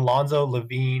to me the Lonzo,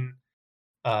 LaVine,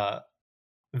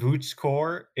 Vooch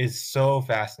core is so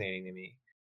fascinating to me.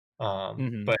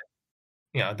 But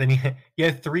then you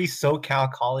have 3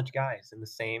 SoCal college guys in the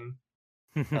same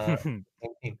team.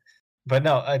 But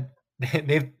no,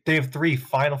 they have 3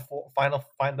 final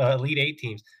Elite 8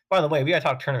 teams. By the way, we gotta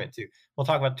talk tournament too. We'll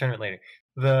talk about the tournament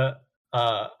later.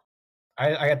 I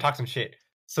gotta talk some shit.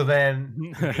 So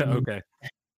then okay.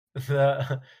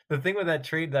 The thing with that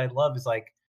trade that I love is like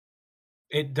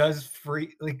it does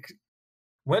free, like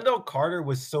Wendell Carter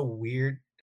was so weird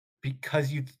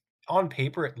because on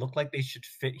paper it looked like he should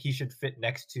fit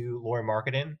next to Lauri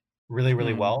Markkanen really,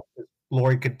 really well.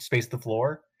 Lauri could space the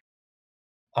floor.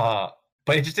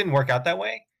 But it just didn't work out that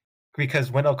way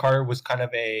because Wendell Carter was kind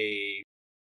of I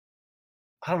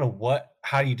don't know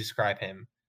how do you describe him?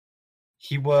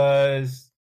 He was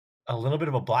a little bit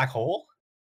of a black hole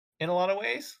in a lot of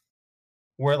ways,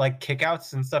 where like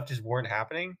kickouts and stuff just weren't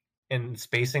happening and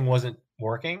spacing wasn't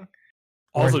working.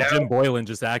 Also, Jim Boylan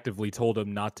just actively told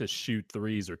him not to shoot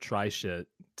threes or try shit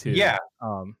too. Yeah.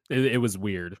 It was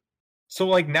weird. So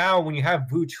like now when you have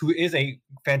Vooch, who is a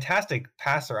fantastic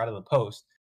passer out of the post,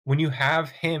 when you have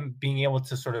him being able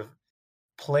to sort of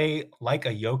play like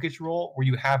a Jokic role, where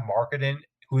you have Markkanen,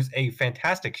 who's a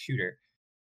fantastic shooter,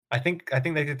 I think that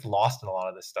gets lost in a lot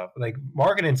of this stuff. Like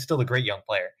Markkanen's still a great young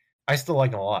player. I still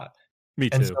like him a lot. Me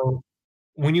too. And so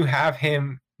when you have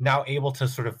him now able to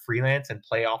sort of freelance and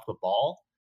play off the ball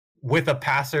with a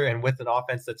passer and with an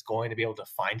offense that's going to be able to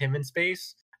find him in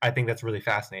space, I think that's really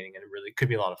fascinating and it really could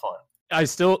be a lot of fun. I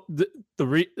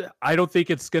don't think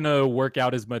it's going to work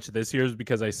out as much this year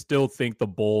because I still think the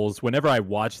Bulls, whenever I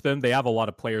watch them, they have a lot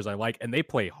of players I like and they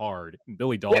play hard.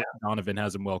 Billy Donovan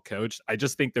has them well coached. I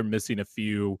just think they're missing a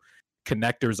few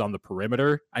connectors on the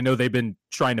perimeter. I know they've been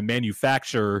trying to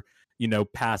manufacture,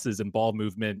 passes and ball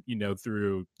movement,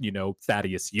 through,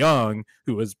 Thaddeus Young,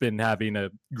 who has been having a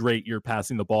great year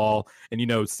passing the ball. And,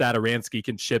 Satoransky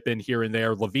can chip in here and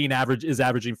there. Levine is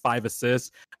averaging 5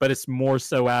 assists, but it's more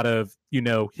so out of,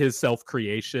 his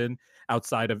self-creation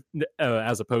outside of,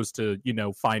 as opposed to,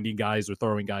 finding guys or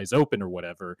throwing guys open or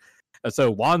whatever.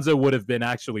 So Lonzo would have been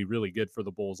actually really good for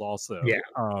the Bulls also. Yeah.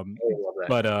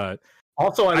 But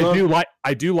also,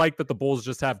 I do like that the Bulls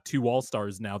just have 2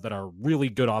 all-stars now that are really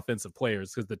good offensive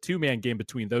players, because the 2-man game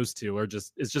between those two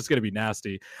it's just going to be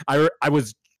nasty. I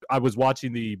was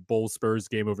watching the Bulls Spurs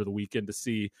game over the weekend to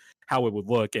see how it would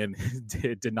look, and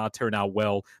it did not turn out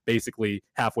well. Basically,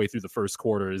 halfway through the first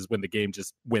quarter is when the game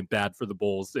just went bad for the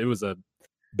Bulls. It was a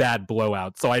bad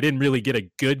blowout, so I didn't really get a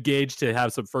good gauge to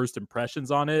have some first impressions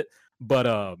on it.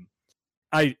 But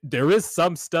there is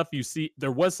some stuff you see.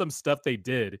 There was some stuff they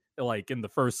did like in the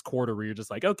first quarter where you're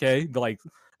just like, okay, like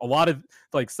a lot of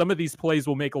like some of these plays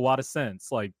will make a lot of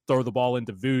sense. Like throw the ball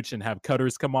into Vooch and have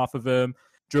cutters come off of him,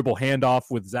 dribble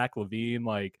handoff with Zach LaVine.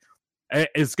 Like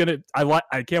it's gonna.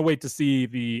 I can't wait to see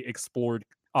the explored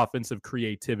offensive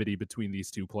creativity between these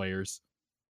two players.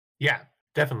 Yeah,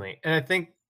 definitely. And I think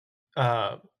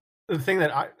the thing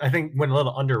that I think went a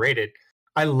little underrated.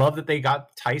 I love that they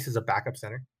got Tice as a backup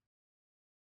center.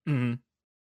 Mm-hmm.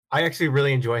 I actually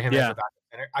really enjoy him as a backup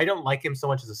center. I don't like him so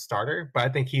much as a starter, but I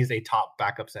think he's a top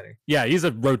backup center. Yeah, he's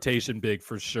a rotation big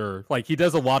for sure. Like he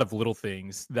does a lot of little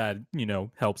things that,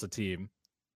 helps a team.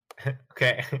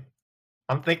 Okay.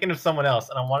 I'm thinking of someone else,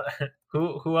 and I want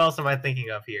who else am I thinking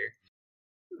of here?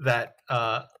 That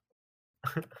that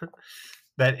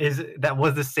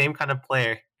was the same kind of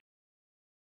player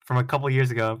from a couple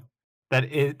years ago.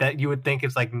 That you would think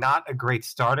is like not a great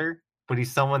starter, but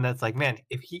he's someone that's like, man,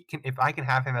 if I can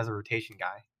have him as a rotation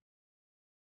guy,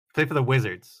 play for the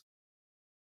Wizards.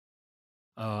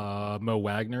 Mo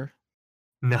Wagner.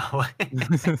 No.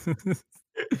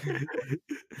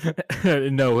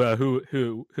 No.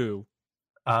 Who?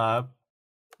 I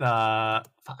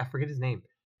forget his name.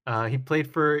 He played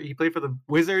for the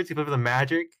Wizards. He played for the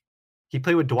Magic. He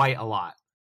played with Dwight a lot.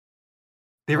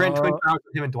 They ran twin towers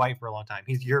with him and Dwight for a long time.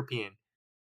 He's European.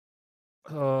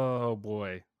 Oh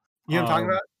boy. You know what I'm talking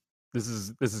about? This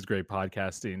is great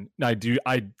podcasting.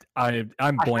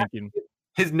 I'm blanking.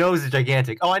 His nose is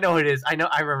gigantic. Oh, I know who it is. I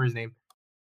remember his name.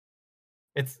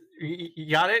 You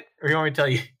got it? Or you want me to tell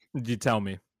you? You tell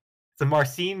me. It's a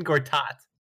Marcin Gortat.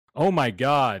 Oh my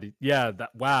god. Yeah,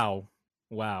 wow.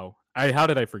 How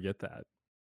did I forget that?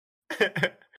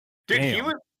 Dude,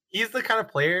 Damn. He's the kind of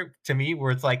player to me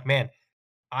where it's like, man,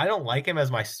 I don't like him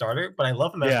as my starter, but I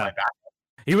love him as my backup.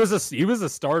 He was a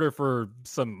starter for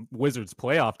some Wizards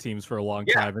playoff teams for a long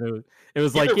time, and it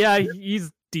was like,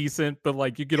 he's decent, but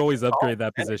like you could always upgrade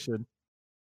that position.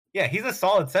 Yeah, he's a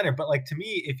solid center, but like to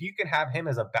me, if you can have him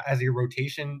as a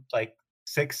rotation like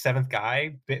 6th, 7th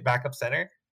guy, backup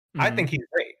center, I think he's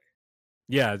great.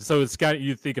 Yeah, so it's got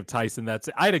you think of Tyson.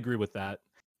 I'd agree with that.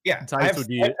 Yeah, Tyson would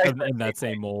be in that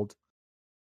same mold.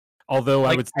 Although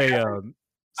I would say,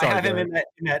 I have him in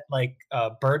that like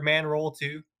Birdman role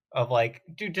too. Of like,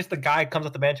 dude, just the guy comes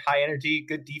off the bench, high energy,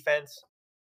 good defense.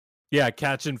 Yeah,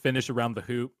 catch and finish around the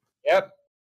hoop. Yep.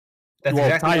 That's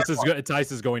exactly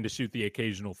Tice is going to shoot the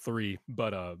occasional 3,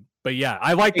 but yeah,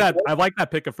 I like that. I like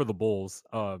that pickup for the Bulls.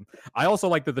 I also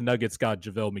like that the Nuggets got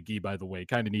JaVale McGee. By the way,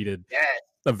 kind of needed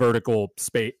a vertical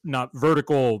space, not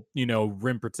vertical,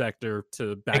 rim protector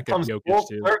to back up Jokic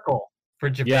too. Circle for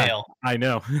JaVale. Yeah, I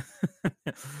know.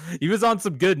 He was on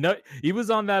some good. He was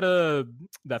on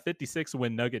that 56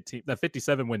 win Nugget team, that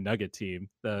 57 win Nugget team,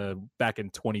 back in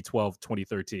 2012,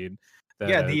 2013.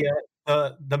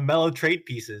 The mellow trade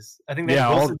pieces. I think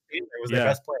Wilson Chandler was their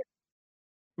best player.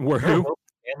 Who? Wilson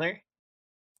Chandler?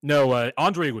 No,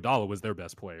 Andre Iguodala was their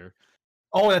best player.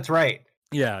 Oh, that's right.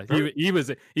 Yeah, he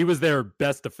was their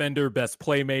best defender, best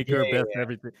playmaker, best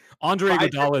everything. Andre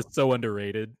Iguodala is so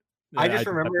underrated. I just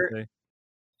remember.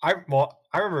 I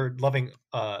remember loving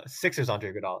Sixers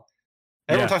Andre Iguodala.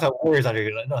 Everyone talks about Warriors Andre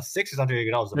Iguodala. No, Sixers Andre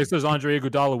Iguodala. Sixers Andre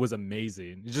Iguodala was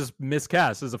amazing. He just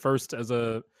miscast as a first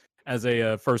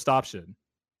option.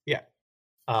 Yeah.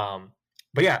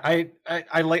 But yeah,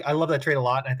 I love that trade a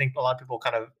lot. And I think a lot of people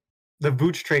the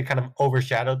Vooch trade kind of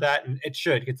overshadowed that, and it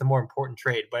should. It's a more important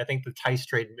trade, but I think the Tice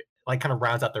trade kind of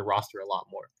rounds out their roster a lot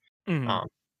more. Mm-hmm.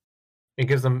 It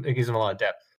gives them a lot of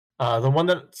depth.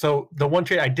 The one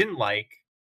trade I didn't like,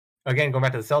 again going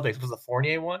back to the Celtics, was the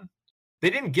Fournier one. They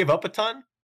didn't give up a ton,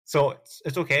 so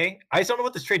it's okay. I just don't know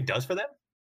what this trade does for them.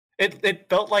 It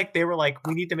felt like they were like,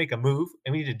 we need to make a move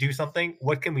and we need to do something.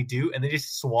 What can we do? And they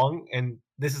just swung, and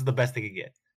this is the best they could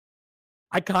get.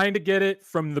 I kind of get it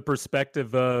from the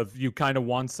perspective of you kind of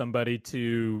want somebody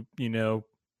to,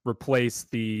 replace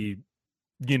the,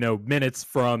 minutes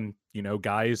from,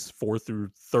 guys 4 through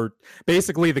 3rd.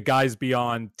 Basically, the guys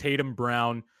beyond Tatum,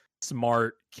 Brown,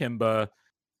 Smart, Kimba.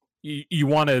 You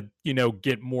want to,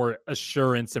 get more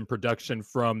assurance and production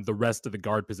from the rest of the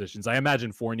guard positions. I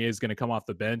imagine Fournier is going to come off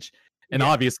the bench. And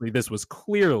obviously, this was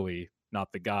clearly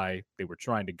not the guy they were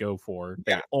trying to go for.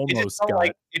 They almost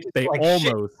shit,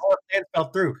 fell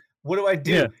through. What do I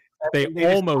do? Yeah,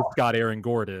 they almost got Aaron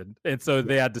Gordon, and so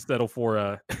they had to settle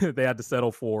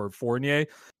for Fournier.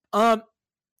 I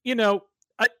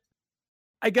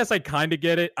guess I kind of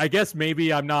get it. I guess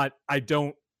maybe I'm not. I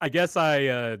guess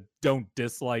I don't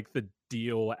dislike the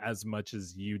deal as much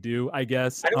as you do. I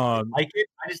guess I don't like it.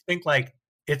 I just think like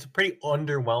it's pretty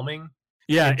underwhelming.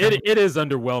 Yeah, it is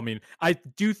underwhelming. I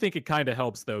do think it kind of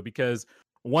helps though, because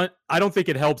I don't think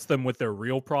it helps them with their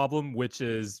real problem, which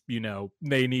is,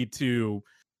 they need to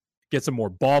get some more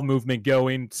ball movement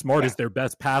going. Smart is their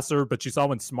best passer, but you saw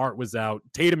when Smart was out,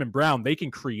 Tatum and Brown, they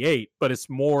can create, but it's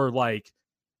more like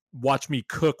watch me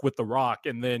cook with the rock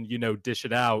and then, dish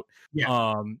it out,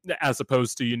 as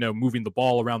opposed to, moving the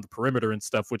ball around the perimeter and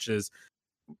stuff, which is,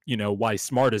 why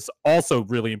Smart is also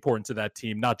really important to that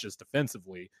team, not just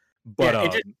defensively.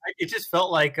 But it just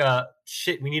felt like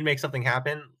shit. We need to make something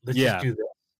happen. Let's just do this.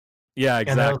 Yeah,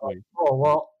 exactly. Like, oh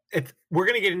well, we're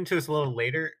gonna get into this a little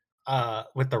later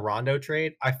with the Rondo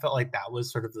trade. I felt like that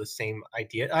was sort of the same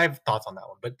idea. I have thoughts on that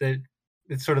one, but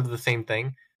it's sort of the same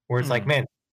thing where it's like, man,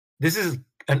 this is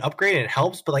an upgrade and it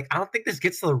helps, but like I don't think this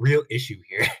gets to the real issue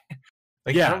here.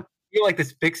 I don't feel like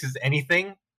this fixes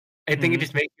anything. I think it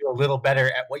just makes you a little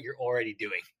better at what you're already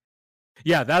doing.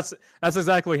 Yeah, that's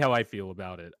exactly how I feel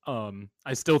about it.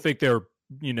 I still think they're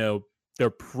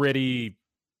pretty,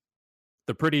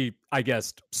 I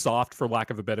guess, soft, for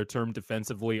lack of a better term,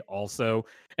 defensively also.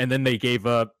 And then they gave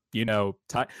up,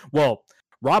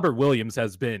 Robert Williams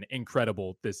has been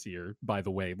incredible this year, by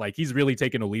the way. Like, he's really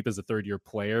taken a leap as a third-year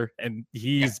player, and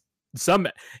he's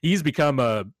become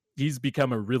a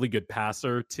really good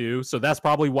passer too. So that's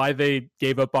probably why they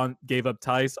gave up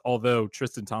Tice, although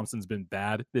Tristan Thompson's been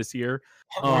bad this year.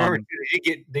 They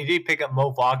did pick up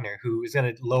Mo Wagner, who is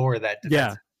going to lower that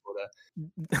defensive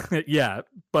quota. Yeah,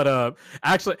 but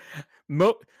actually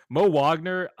Mo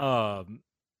Wagner,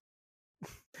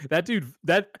 that dude,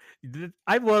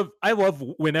 I love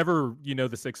whenever,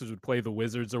 the Sixers would play the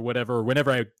Wizards or whatever, or whenever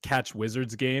I catch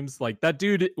Wizards games, like that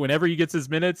dude, whenever he gets his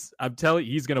minutes, I'm telling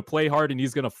you, he's going to play hard and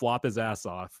he's going to flop his ass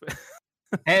off.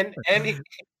 and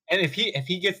if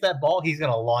he gets that ball, he's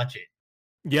going to launch it.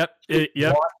 Yep.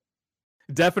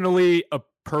 Definitely a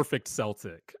perfect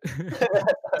Celtic.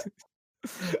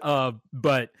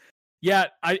 But yeah,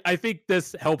 I think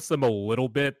this helps them a little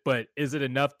bit, but is it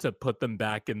enough to put them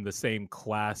back in the same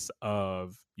class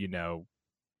of, the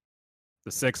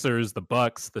Sixers, the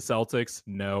Bucks, the Celtics?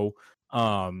 No.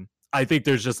 I think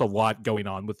there's just a lot going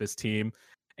on with this team.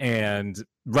 And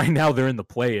right now they're in the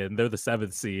play-in. They're the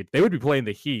 7th seed. They would be playing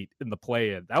the Heat in the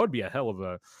play-in. That would be a hell of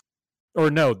a... Or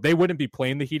no, they wouldn't be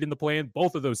playing the Heat in the play-in.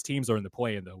 Both of those teams are in the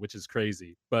play-in, though, which is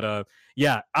crazy. But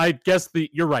yeah, I guess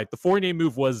you're right. The Fournier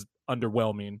move was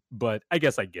underwhelming, but I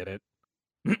guess I get it.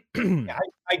 Yeah,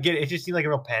 I get it. It just seemed like a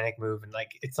real panic move, and like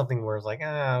it's something where it's like,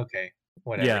 okay,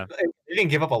 whatever. Yeah. They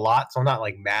didn't give up a lot, so I'm not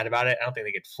like mad about it. I don't think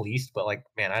they get fleeced, but like,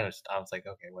 man, I was like,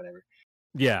 okay, whatever.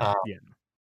 Yeah.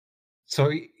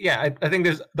 So yeah, I think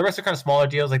there's the rest are kind of smaller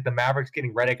deals. Like the Mavericks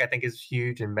getting Redick, I think is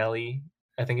huge, and Melly,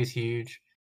 I think is huge.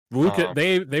 Luka,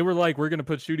 they were like, we're gonna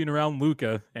put shooting around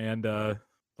Luka, and let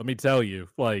me tell you,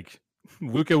 like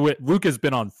Luka's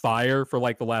been on fire for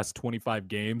like the last 25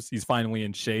 games. He's finally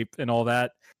in shape and all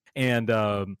that, and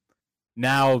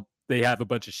now they have a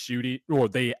bunch of shooting, or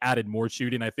they added more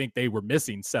shooting. I think they were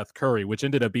missing Seth Curry, which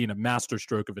ended up being a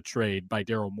masterstroke of a trade by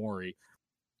Daryl Morey.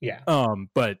 Yeah.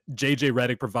 But JJ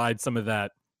Redick provides some of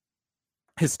that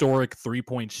historic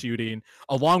 3-point shooting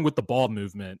along with the ball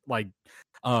movement. Like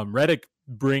Redick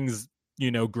brings,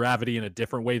 gravity in a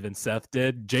different way than Seth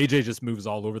did. JJ just moves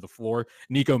all over the floor.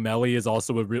 Nico Melli is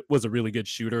also was a really good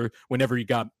shooter whenever he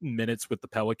got minutes with the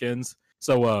Pelicans.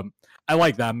 So I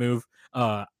like that move.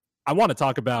 I want to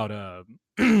talk about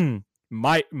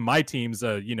my team's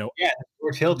the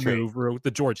George Hill trade.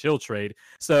 The George Hill trade.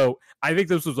 So I think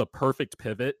this was a perfect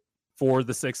pivot for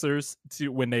the Sixers to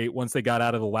once they got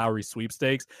out of the Lowry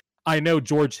sweepstakes. I know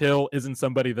George Hill isn't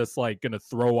somebody that's like going to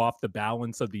throw off the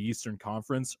balance of the Eastern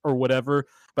Conference or whatever,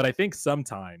 but I think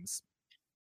sometimes,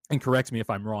 and correct me if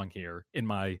I'm wrong here in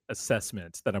my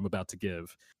assessment that I'm about to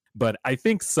give, but I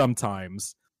think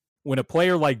sometimes when a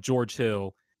player like George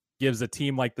Hill gives a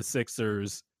team like the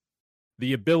Sixers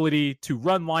the ability to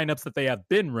run lineups that they have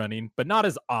been running, but not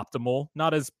as optimal,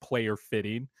 not as player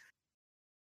fitting.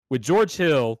 With George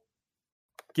Hill,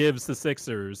 gives the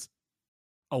Sixers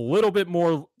a little bit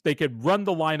more. They could run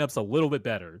the lineups a little bit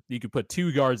better. You could put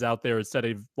 2 guards out there instead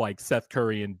of like Seth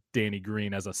Curry and Danny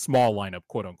Green as a small lineup,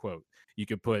 quote unquote. You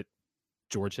could put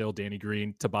George Hill, Danny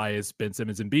Green, Tobias, Ben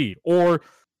Simmons, and Embiid, or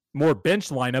more bench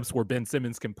lineups where Ben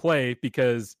Simmons can play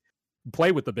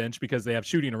with the bench because they have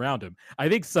shooting around him. I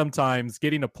think sometimes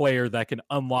getting a player that can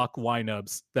unlock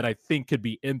lineups that I think could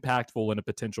be impactful in a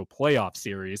potential playoff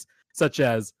series, such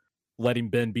as letting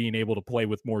Ben being able to play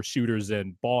with more shooters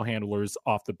and ball handlers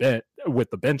off the bench with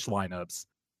the bench lineups.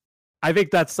 I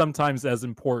think that's sometimes as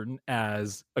important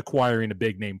as acquiring a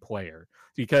big name player,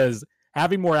 because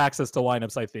having more access to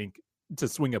lineups, I think, to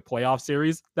swing a playoff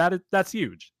series, that's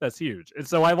huge. That's huge. And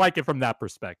so I like it from that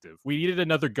perspective. We needed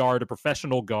another guard, a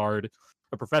professional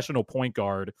point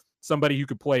guard, somebody who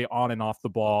could play on and off the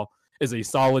ball, is a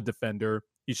solid defender.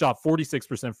 He shot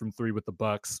 46% from 3 with the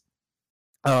Bucks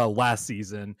last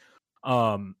season.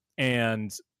 And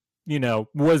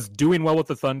was doing well with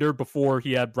the Thunder before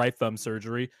he had right thumb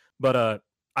surgery. But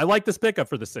I like this pickup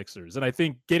for the Sixers, and I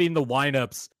think getting the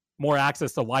lineups more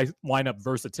access to lineup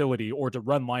versatility, or to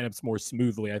run lineups more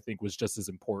smoothly, I think was just as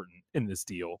important in this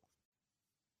deal.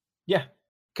 Yeah,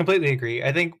 completely agree.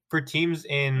 I think for teams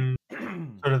in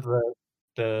sort of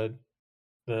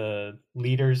the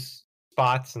leaders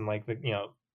spots and like the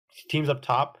teams up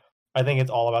top, I think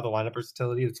it's all about the lineup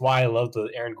versatility. It's why I love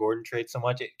the Aaron Gordon trade so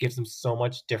much. It gives them so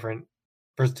much different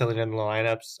versatility in the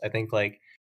lineups. I think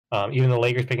even the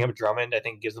Lakers picking up Drummond, I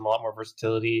think gives them a lot more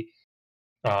versatility.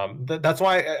 That's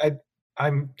why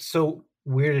I'm so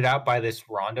weirded out by this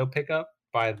Rondo pickup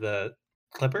by the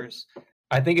Clippers.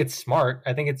 I think it's smart.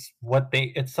 I think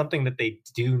it's something that they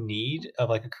do need of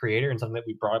like a creator, and something that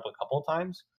we brought up a couple of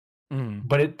times.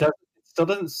 But it still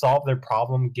doesn't solve their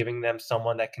problem giving them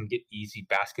someone that can get easy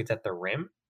baskets at the rim.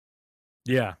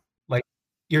 Yeah. Like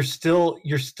you're still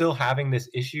having this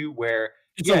issue where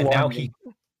now he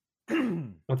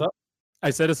what's up? I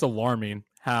said it's alarming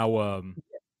how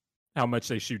much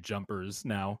they shoot jumpers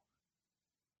now.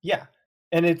 Yeah.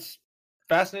 And it's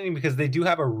fascinating because they do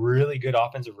have a really good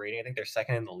offensive rating. I think they're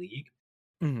second in the league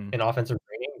in offensive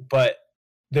rating, but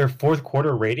their fourth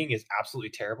quarter rating is absolutely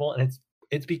terrible. And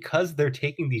it's because they're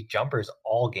taking these jumpers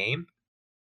all game.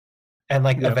 And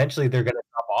eventually they're going to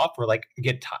drop off, or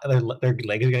their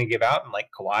leg is going to give out, and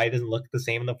Kawhi doesn't look the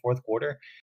same in the fourth quarter.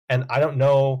 And I don't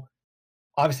know,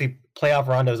 obviously playoff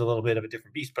Rondo is a little bit of a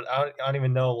different beast, but I don't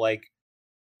even know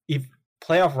if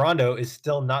playoff Rondo is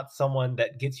still not someone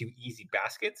that gets you easy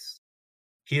baskets.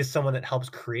 He is someone that helps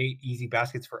create easy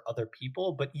baskets for other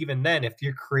people. But even then, if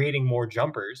you're creating more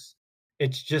jumpers,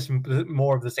 it's just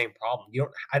more of the same problem.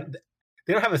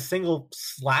 They don't have a single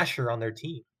slasher on their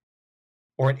team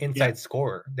or an inside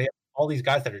scorer. They have all these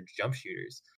guys that are jump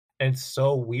shooters, and it's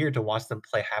so weird to watch them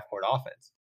play half-court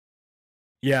offense.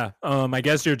 Yeah, I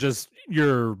guess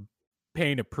you're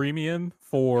paying a premium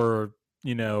for,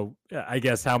 I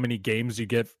guess how many games you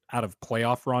get out of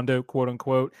playoff Rondo, quote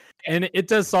unquote. And it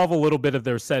does solve a little bit of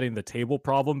their setting the table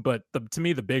problem. But to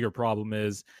me, the bigger problem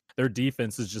is their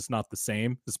defense is just not the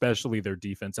same, especially their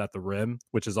defense at the rim,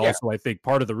 which is also, I think,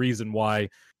 part of the reason why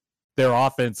their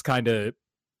offense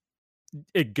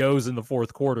it goes in the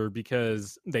fourth quarter,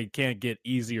 because they can't get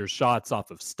easier shots off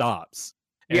of stops.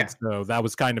 And so that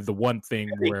was kind of the one thing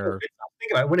where...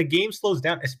 Think about it. When a game slows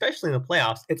down, especially in the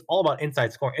playoffs, it's all about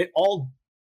inside scoring. It all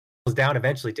goes down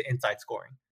eventually to inside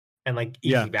scoring and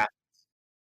easy baskets.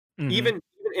 Even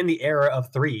in the era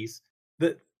of threes,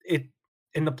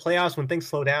 in the playoffs, when things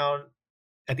slow down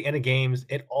at the end of games,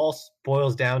 it all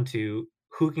boils down to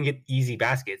who can get easy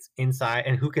baskets inside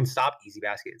and who can stop easy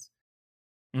baskets.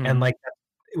 And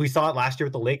we saw it last year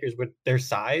with the Lakers with their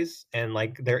size and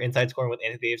their inside scoring with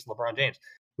Anthony Davis and LeBron James.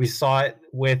 We saw it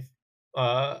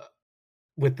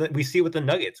we see it with the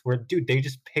Nuggets, where they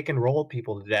just pick and roll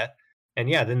people to death,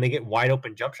 and then they get wide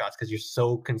open jump shots because you're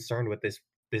so concerned with this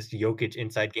Jokic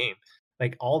inside game.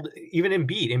 Even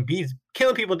Embiid's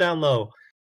killing people down low,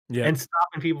 and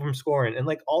stopping people from scoring,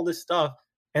 and all this stuff.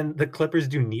 And the Clippers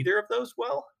do neither of those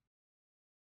well.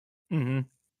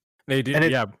 They do,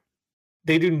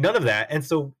 they do none of that. And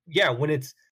so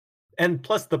and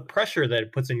plus the pressure that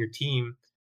it puts on your team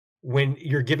when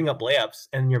you're giving up layups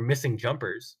and you're missing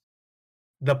jumpers.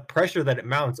 The pressure that it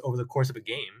mounts over the course of a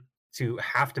game to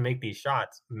have to make these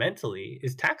shots mentally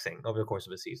is taxing over the course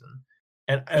of a season.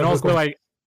 And also, I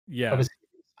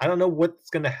don't know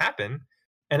what's going to happen.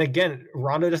 And again,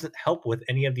 Rondo doesn't help with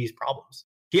any of these problems.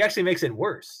 He actually makes it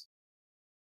worse.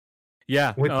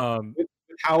 Yeah. With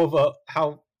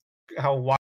how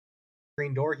wide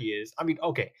screen door he is. I mean,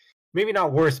 okay, maybe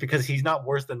not worse because he's not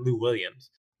worse than Lou Williams,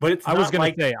 but it's. I was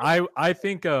gonna say I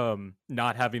think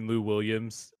not having Lou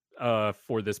Williams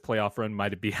for this playoff run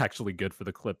might be actually good for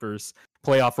the Clippers.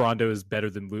 Playoff Rondo is better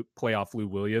than playoff Lou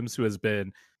Williams, who has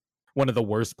been one of the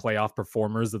worst playoff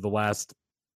performers of the last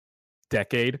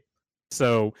decade.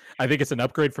 So I think it's an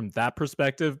upgrade from that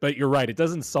perspective, but you're right. It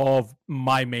doesn't solve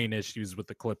my main issues with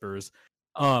the Clippers.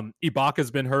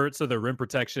 Ibaka's been hurt, so their rim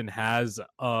protection has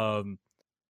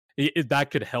that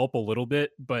could help a little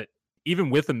bit, but even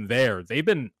with him there, they've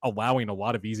been allowing a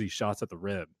lot of easy shots at the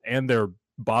rim, and they're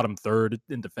bottom third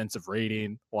in defensive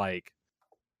rating. Like,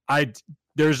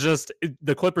 there's just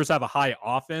the Clippers have a high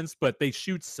offense, but they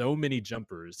shoot so many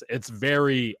jumpers. It's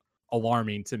very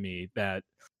alarming to me that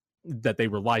they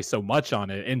rely so much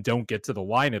on it and don't get to the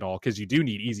line at all, because you do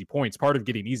need easy points. Part of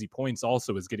getting easy points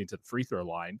also is getting to the free throw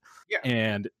line,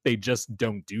 and they just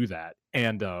don't do that.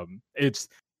 And it's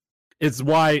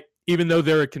why, even though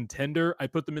they're a contender, I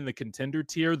put them in the contender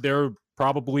tier. They're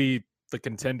probably the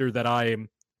contender that I'm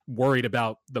worried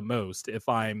about the most if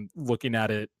I'm looking at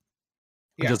it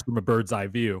just from a bird's eye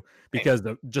view, because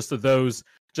just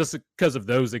because of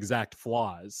those exact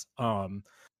flaws.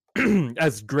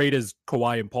 As great as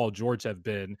Kawhi and Paul George have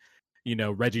been,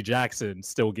 Reggie Jackson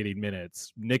still getting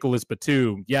minutes. Nicholas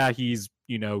Batum, he's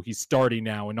starting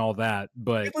now and all that,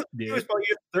 but he was probably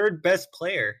your third best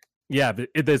player. Yeah, but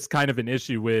it's kind of an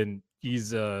issue when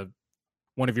he's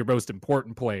one of your most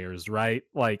important players, right?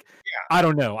 Like, I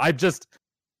don't know.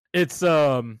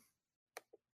 They're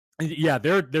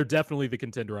definitely the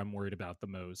contender I'm worried about the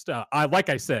most. Like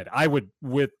I said, I would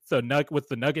with the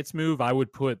Nuggets move, I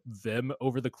would put them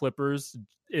over the Clippers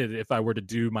if I were to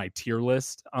do my tier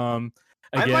list. Again,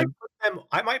 I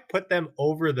might put them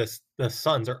over the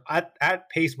Suns, or at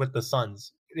pace with the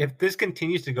Suns. If this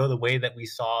continues to go the way that we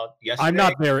saw yesterday,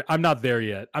 I'm not there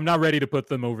yet. I'm not ready to put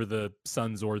them over the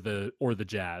Suns or the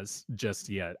Jazz just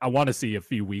yet. I want to see a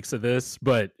few weeks of this,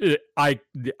 but I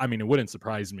mean, it wouldn't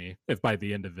surprise me if by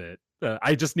the end of it,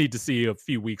 I just need to see a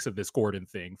few weeks of this Gordon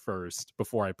thing first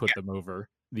before I put them over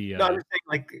the. No, I'm just saying,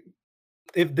 like,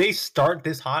 if they start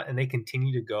this hot and they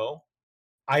continue to go,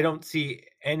 I don't see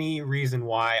any reason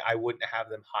why I wouldn't have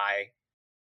them high.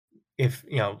 If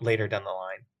later down the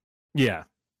line.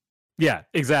 Yeah,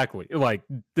 exactly. Like,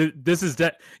 this is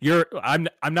I'm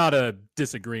not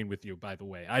disagreeing with you, by the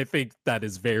way. I think that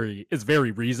is very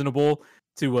reasonable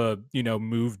to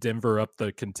move Denver up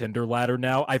the contender ladder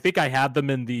now. I think I had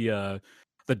them in the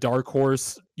dark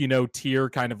horse tier,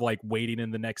 kind of like waiting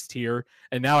in the next tier,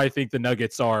 and now I think the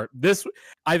Nuggets are this.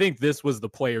 I think this was the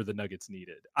player the Nuggets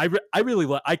needed. I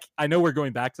really I know we're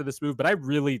going back to this move, but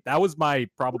that was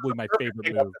probably my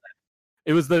favorite move.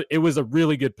 It was a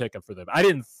really good pickup for them. I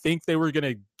didn't think they were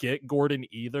gonna get Gordon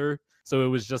either, so it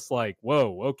was just like,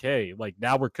 whoa, okay, like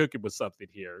now we're cooking with something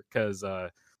here. Because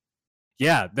I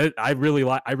really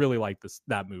like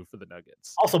that move for the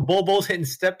Nuggets. Also, Bo's hitting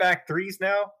step back threes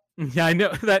now. Yeah, I know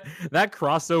that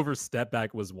crossover step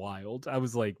back was wild. I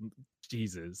was like,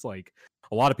 Jesus, like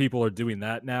a lot of people are doing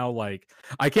that now. Like,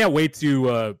 I can't wait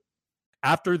to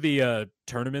after the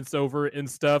tournament's over and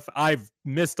stuff. I've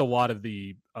missed a lot of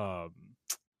the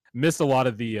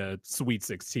Sweet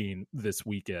 16 this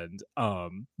weekend.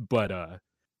 But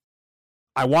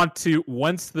I want to,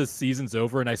 once the season's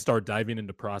over and I start diving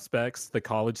into prospects, the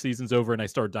college season's over and I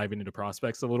start diving into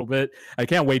prospects a little bit, I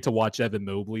can't wait to watch Evan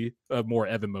Mobley, more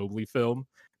Evan Mobley film,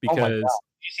 because did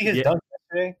you see his dunk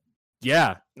yesterday?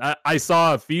 Yeah, I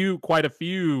saw quite a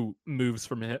few moves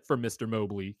from Mr.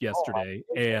 Mobley yesterday,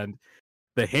 and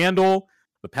the handle,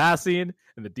 the passing,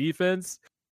 and the defense.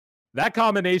 That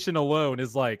combination alone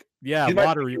is like,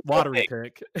 lottery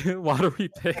pick, lottery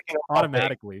pick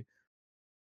automatically.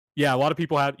 Yeah, a lot of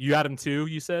people you had him too,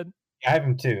 you said? Yeah, I have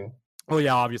him too. Oh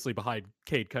yeah, obviously behind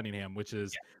Cade Cunningham, which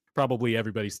is probably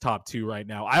everybody's top 2 right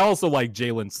now. I also like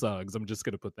Jalen Suggs. I'm just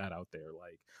gonna put that out there.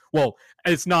 Like, well,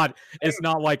 it's not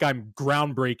like I'm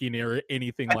groundbreaking or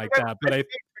anything like that, but I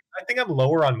think I'm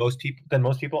lower on most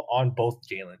people on both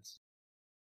Jalen's.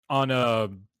 On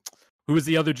who was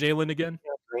the other Jalen again?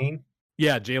 Green.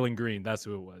 Yeah, Jalen Green. That's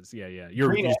who it was. Yeah.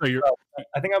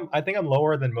 I think I'm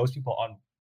lower than most people on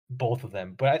both of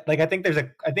them. But I think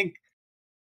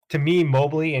to me,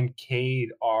 Mobley and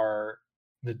Cade are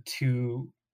the 2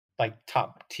 like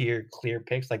top tier clear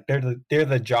picks. Like they're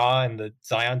the Ja and the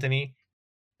Zion to me.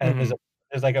 And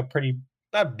there's like a pretty,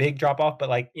 not big drop off, but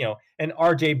like an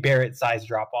RJ Barrett size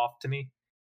drop off to me.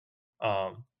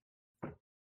 I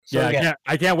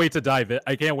can't wait to dive it.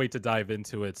 I can't wait to dive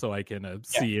into it so I can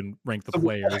see and rank the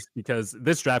players, because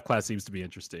this draft class seems to be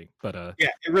interesting. But it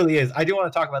really is. I do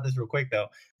want to talk about this real quick though.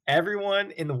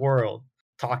 Everyone in the world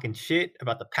talking shit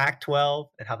about the Pac-12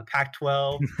 and how the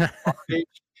Pac-12 garbage,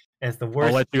 and it's the I'll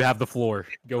worst. let you have the floor.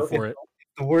 Go for it.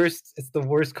 The worst. It's the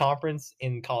worst conference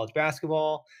in college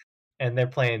basketball, and they're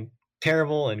playing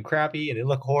terrible and crappy, and they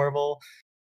look horrible.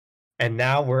 And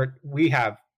now we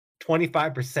have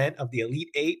 25% of the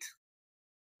Elite Eight,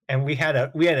 and we had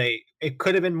a it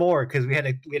could have been more because we had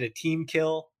a team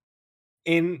kill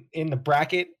in the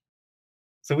bracket,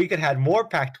 so we could have had more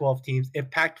Pac-12 teams if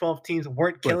Pac-12 teams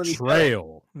weren't killing each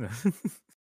other.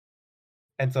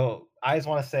 And so I just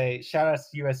want to say shout out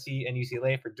to USC and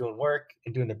UCLA for doing work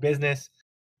and doing their business.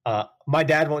 My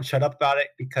dad won't shut up about it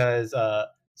because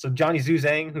so Johnny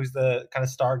Zuzang, who's the kind of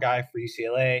star guy for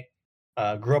UCLA,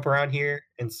 grew up around here,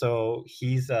 and so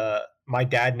he's my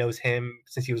dad knows him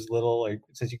since he was little, or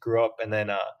since he grew up, and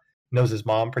then knows his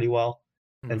mom pretty well.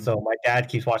 Mm-hmm. And so my dad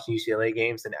keeps watching UCLA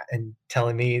games and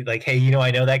telling me like, "Hey,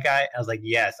 I know that guy." I was like,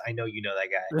 "Yes, I know you know that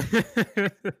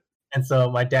guy." And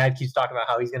so my dad keeps talking about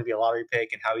how he's going to be a lottery pick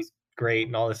and how he's great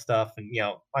and all this stuff. And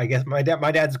I guess my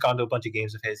dad's gone to a bunch of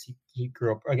games of his. He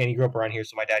grew up around here,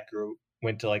 so my dad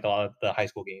went to like a lot of the high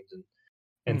school games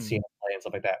and seen him play and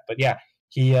stuff like that. But yeah,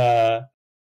 he's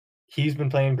been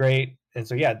playing great. And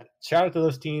so yeah, shout out to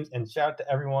those teams and shout out to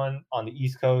everyone on the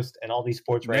East Coast and all these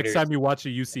sports writers. Next time you watch a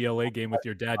UCLA game with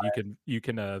your dad, you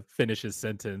can finish his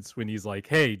sentence when he's like,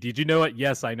 "Hey, did you know it?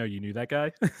 Yes, I know you knew that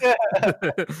guy."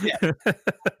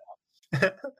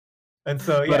 And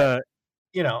so yeah,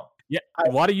 yeah,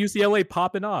 a lot of UCLA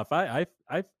popping off. I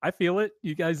feel it.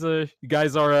 You guys are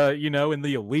in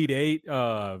the Elite Eight.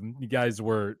 You guys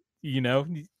were,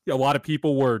 a lot of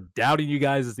people were doubting you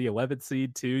guys as the 11th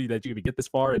seed too, that you could get this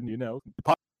far, and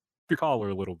pop your collar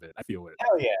a little bit. I feel it.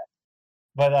 Hell yeah!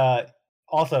 But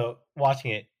also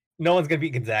watching it, no one's gonna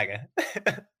beat Gonzaga.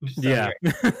 Yeah,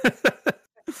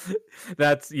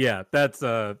 that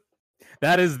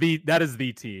is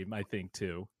the team, I think,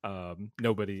 too.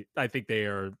 Nobody, I think they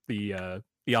are the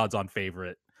odds-on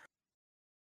favorite.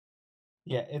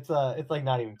 Yeah, it's like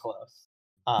not even close.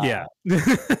 Yeah.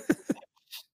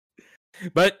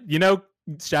 But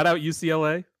shout out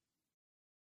UCLA.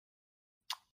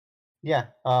 Yeah.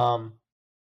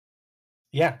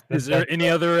 Yeah. Is there any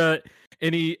other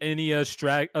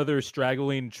other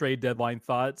straggling trade deadline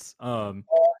thoughts? No,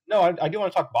 I do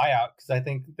want to talk buyout because I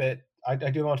think that I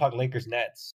do want to talk Lakers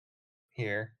Nets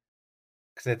here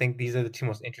because I think these are the two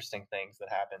most interesting things that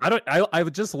happen. I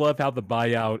would just love how the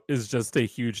buyout is just a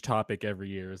huge topic every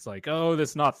year. It's like, oh,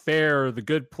 that's not fair. The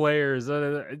good players,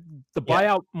 the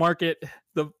buyout market,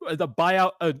 the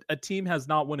buyout. A team has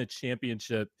not won a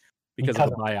championship because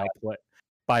of the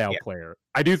buyout player.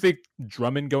 I do think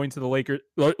Drummond going to the Lakers.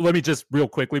 Let me just real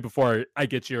quickly before I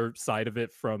get your side of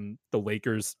it from the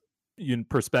Lakers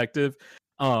perspective.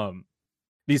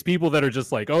 These people that are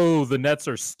just like, oh, the Nets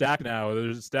are stacked now.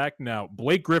 They're stacked now.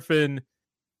 Blake Griffin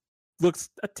looks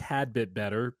a tad bit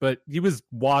better, but he was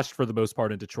washed for the most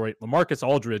part in Detroit. LaMarcus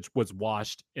Aldridge was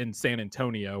washed in San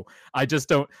Antonio.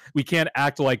 We can't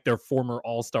act like they're former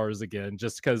All-Stars again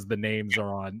just because the names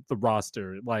are on the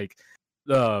roster. Like,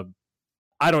 I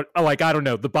don't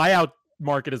know. The buyout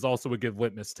market is also a good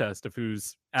litmus test of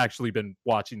who's actually been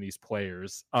watching these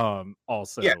players.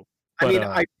 Also, yeah.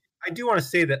 I do want to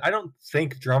say that I don't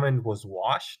think Drummond was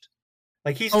washed.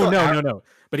 Like he's still no.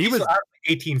 But he was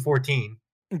 18-14.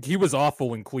 He was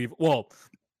awful in Cleveland. Well,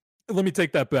 let me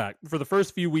take that back. For the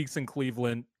first few weeks in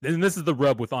Cleveland, and this is the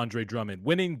rub with Andre Drummond.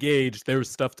 When engaged, there's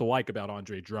stuff to like about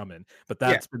Andre Drummond, but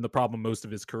that's been the problem most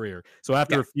of his career. So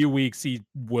after a few weeks, he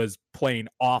was playing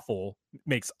awful,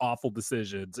 makes awful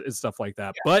decisions and stuff like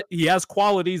that. Yeah. But he has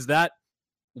qualities that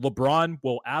LeBron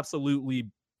will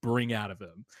absolutely bring out of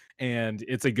him, and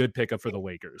it's a good pickup for the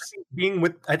Lakers. Being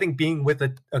with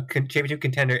a championship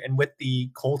contender and with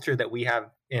the culture that we have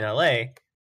in LA,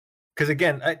 because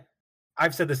again,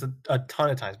 I've said this a ton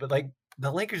of times, but like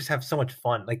the Lakers just have so much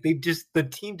fun. Like the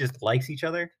team just likes each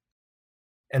other,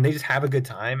 and they just have a good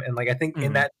time. And like I think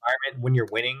in that environment, when you're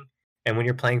winning and when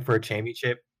you're playing for a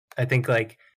championship, I think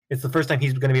like it's the first time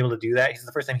he's going to be able to do that. It's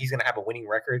the first time he's going to have a winning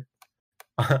record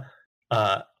on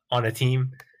a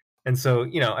team. And so,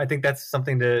 I think that's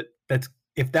something that's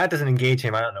if that doesn't engage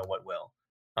him, I don't know what will.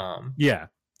 Yeah,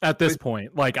 at this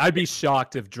point, like I'd be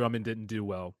shocked if Drummond didn't do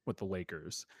well with the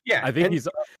Lakers. Yeah, I think he's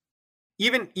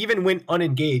even when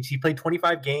unengaged, he played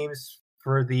 25 games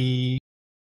for the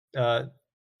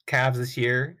Cavs this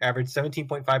year, averaged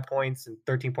 17.5 points and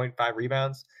 13.5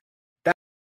 rebounds.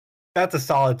 That's a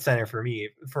solid center for me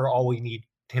for all we need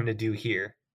him to do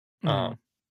here.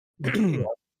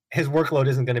 His workload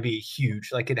isn't going to be huge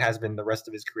like it has been the rest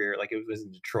of his career, like it was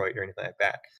in Detroit or anything like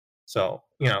that. So,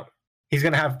 he's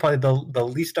going to have probably the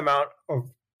least amount of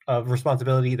of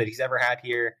responsibility that he's ever had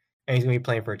here, and he's going to be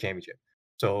playing for a championship.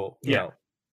 So, you know,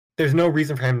 there's no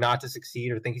reason for him not to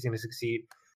succeed or think he's going to succeed.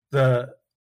 The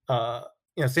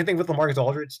same thing with LaMarcus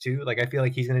Aldridge too. Like I feel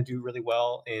like he's going to do really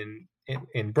well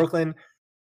in Brooklyn.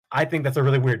 I think that's a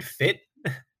really weird fit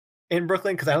in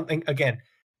Brooklyn because I don't think, again,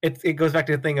 it goes back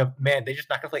to the thing of, man, they're just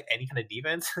not going to play any kind of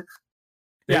defense.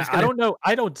 Yeah, I don't know.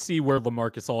 I don't see where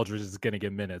LaMarcus Aldridge is going to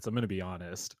get minutes. I'm going to be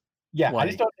honest. Yeah, I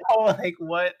just don't know, like,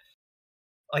 what.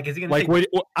 Like, is he going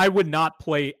to I would not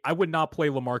play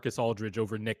LaMarcus Aldridge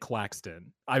over Nick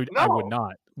Claxton. I would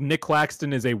not. Nick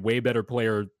Claxton is a way better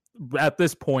player at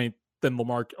this point than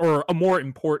LaMarcus, or a more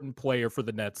important player for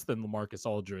the Nets than LaMarcus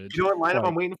Aldridge. You know what lineup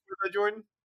I'm waiting for, Jordan?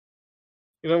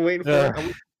 You know what I'm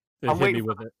waiting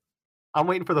for? I'm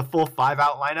waiting for the full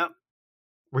 5-out lineup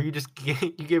where you just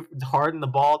give Harden the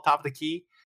ball top of the key,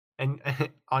 and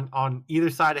on either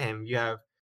side of him you have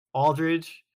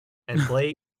Aldridge and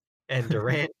Blake and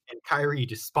Durant and Kyrie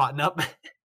just spotting up.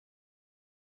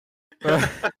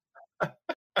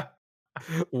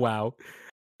 Wow.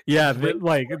 Yeah,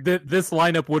 this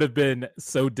lineup would have been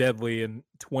so deadly in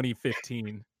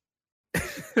 2015.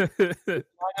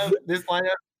 This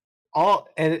lineup,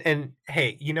 and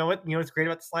hey, you know what's great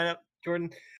about this lineup, Jordan?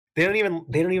 They don't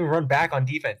even run back on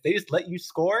defense. They just let you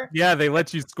score. Yeah, they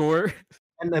let you score.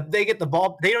 And if they get the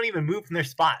ball, they don't even move from their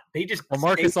spot. They just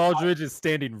Marcus Aldridge is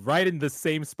standing right in the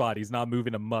same spot. He's not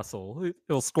moving a muscle.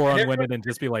 He'll score on winning and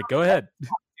just be like, "Go ahead." Dude,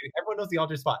 everyone knows the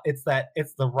Aldridge spot. It's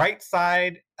the right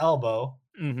side elbow,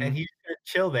 and he's gonna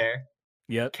chill there.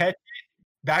 Yep. Catch it,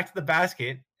 back to the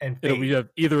basket, and fade.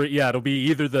 It'll be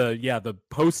either the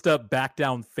post up back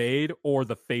down fade or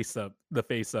the face up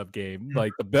game. Mm-hmm.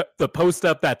 Like the post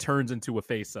up that turns into a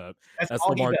face up. That's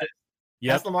all LaMarcus.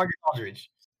 Yep. That's LaMarcus Aldridge.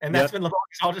 And that's been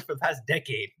LaMarcus Aldridge for the past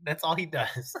decade. That's all he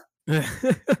does.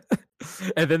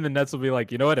 And then the Nets will be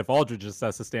like, you know what? If Aldridge just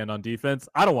has to stand on defense,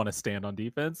 I don't want to stand on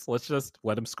defense. Let's just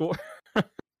let him score.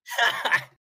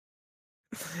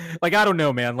 Like, I don't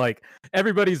know, man. Like,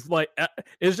 everybody's like,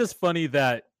 it's just funny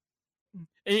that,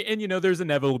 and there's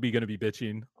inevitably going to be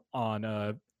bitching on,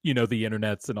 the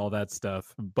internets and all that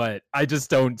stuff. But I just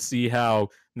don't see how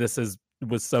this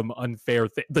was some unfair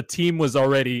thing. The team was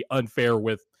already unfair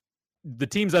the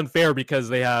team's unfair because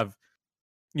they have,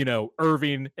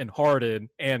 Irving and Harden,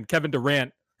 and Kevin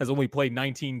Durant has only played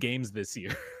 19 games this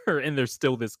year, and they're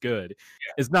still this good.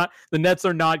 Yeah. It's not, the Nets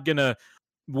are not gonna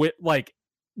like,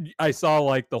 I saw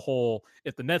like the whole,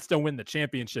 if the Nets don't win the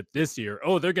championship this year,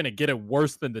 they're gonna get it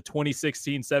worse than the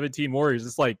 2016-17 Warriors.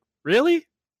 It's like, really?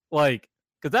 Like,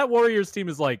 because that Warriors team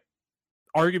is like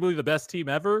arguably the best team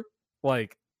ever.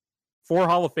 Like, 4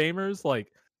 Hall of Famers.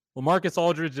 Like, LaMarcus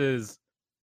Aldridge is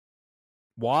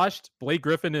washed. Blake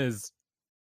Griffin is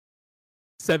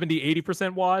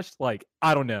 70-80% washed. Like,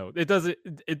 I don't know. We're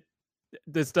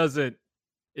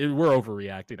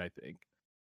overreacting, I think.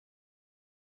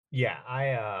 Yeah,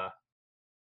 I'm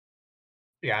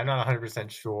not 100%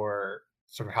 sure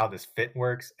sort of how this fit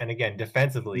works. And again,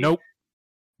 defensively, nope.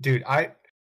 Dude,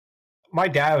 my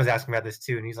dad was asking about this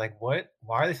too, and he's like, "What?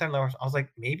 Why are they signing LaMarcus?" I was like,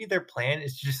 maybe their plan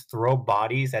is to just throw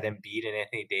bodies at Embiid and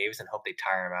Anthony Davis and hope they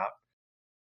tire him out.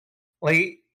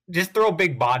 Like, just throw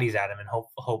big bodies at him and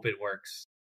hope it works.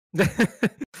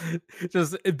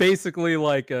 Just basically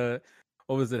like what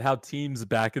was it? How teams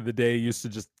back in the day used to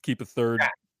just keep a third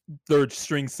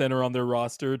string center on their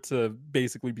roster to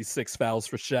basically be 6 fouls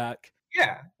for Shaq.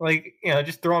 Yeah, like,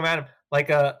 just throw him at him like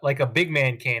a big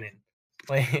man cannon.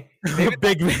 Like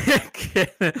big man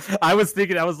cannon. I was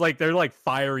like, they're like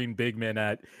firing big men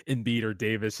at Embiid or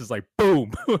Davis, just like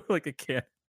boom, like a cannon.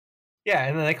 Yeah,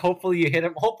 and then like hopefully you hit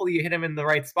him in the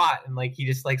right spot, and like he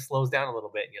just like slows down a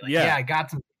little bit, and you're like, yeah I got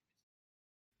some,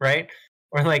 right?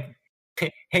 Or like,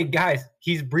 hey guys,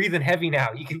 he's breathing heavy now.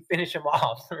 You can finish him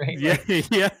off, right? Yeah,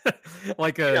 like, yeah,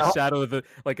 like a shadow of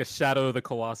the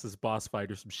Colossus boss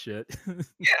fight or some shit.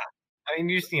 Yeah, I mean,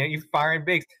 you're firing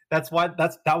bigs. That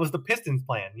was the Pistons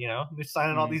plan. They're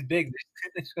signing all these bigs.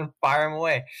 They're just gonna fire them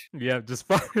away. Yeah, just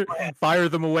fire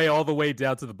them away all the way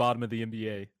down to the bottom of the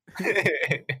NBA.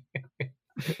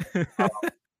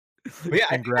 But yeah,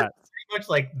 I think that's pretty much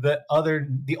like the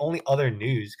only other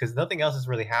news, because nothing else has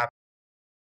really happened.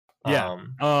 Yeah.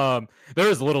 There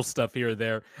is little stuff here or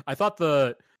there. I thought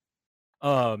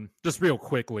just real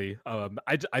quickly,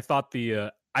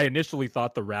 I initially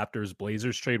thought the Raptors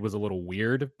Blazers trade was a little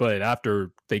weird, but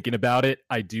after thinking about it,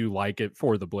 I do like it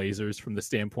for the Blazers from the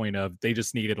standpoint of they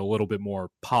just needed a little bit more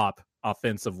pop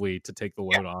offensively to take the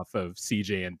load off of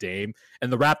CJ and Dame.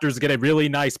 And the Raptors get a really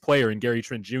nice player in Gary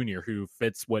Trent Jr. who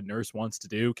fits what Nurse wants to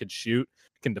do, can shoot,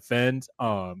 can defend.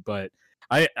 But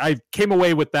I came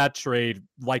away with that trade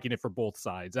liking it for both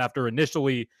sides after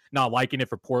initially not liking it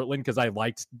for Portland because I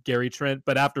liked Gary Trent,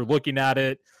 but after looking at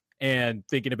it and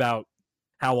thinking about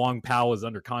how long Powell is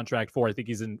under contract for, I think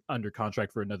he's under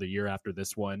contract for another year after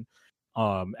this one,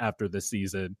 after this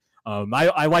season.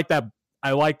 I like that.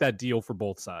 I like that deal for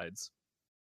both sides.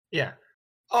 Yeah.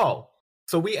 Oh,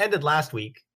 so we ended last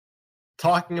week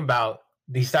talking about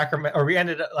the Sacramento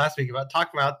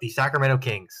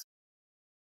Kings.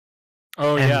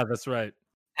 Oh, yeah, that's right.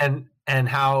 And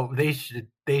how they should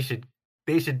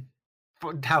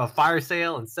have a fire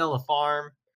sale and sell a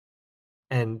farm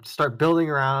and start building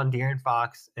around De'Aaron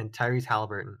Fox and Tyrese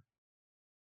Halliburton.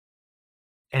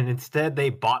 And instead they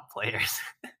bought players.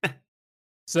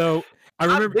 So I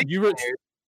remember you were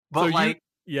players, but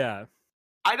yeah.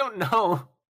 I don't know.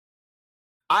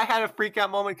 I had a freak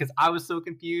out moment because I was so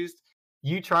confused.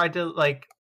 You tried to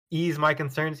ease my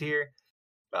concerns here.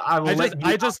 I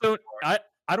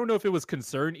don't know if it was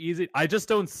concern easy. I just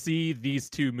don't see these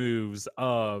two moves.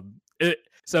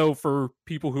 So for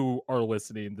people who are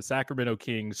listening, the Sacramento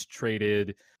Kings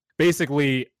traded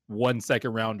basically 1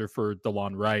 second rounder for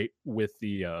DeLon Wright with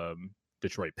the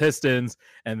Detroit Pistons,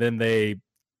 and then they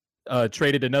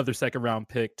traded another second round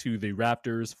pick to the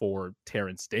Raptors for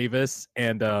Terrence Davis.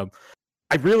 And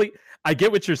I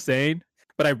get what you're saying,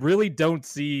 but I really don't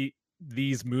see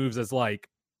these moves as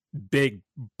big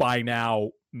buy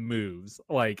now moves.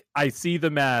 I see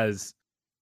them as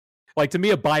to me,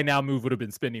 a buy now move would have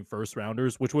been spending first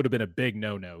rounders, which would have been a big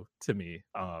no to me,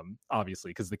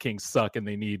 obviously, because the Kings suck and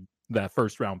they need that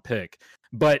first round pick.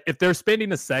 But if they're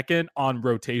spending a second on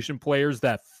rotation players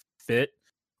that fit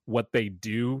what they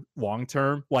do long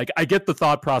term, I get the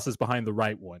thought process behind the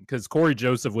right one, because Corey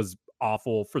Joseph was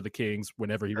awful for the Kings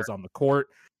whenever he was on the court.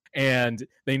 And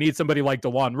they need somebody like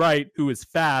DeLon Wright, who is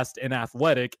fast and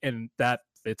athletic, and that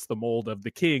fits the mold of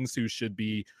the Kings, who should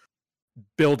be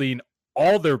building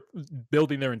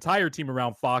their entire team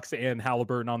around Fox and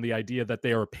Halliburton on the idea that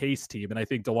they are a pace team. And I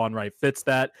think DeLon Wright fits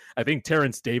that. I think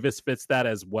Terrence Davis fits that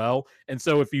as well. And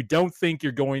so if you don't think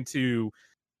you're going to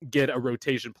get a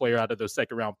rotation player out of those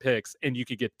second round picks, and you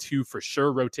could get 2 for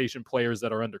sure rotation players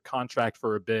that are under contract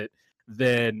for a bit,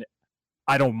 then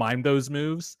I don't mind those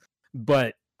moves.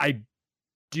 But I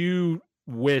do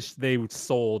wish they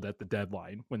sold at the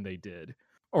deadline when they did.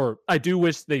 Or I do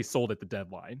wish they sold at the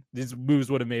deadline. These moves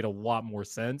would have made a lot more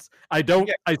sense. I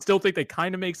still think they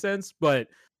kind of make sense, but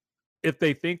if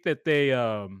they think that they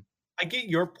I get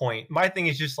your point. My thing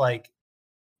is just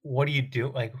what do you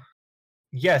do?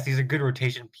 Yes, these are good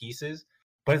rotation pieces,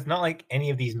 but it's not like any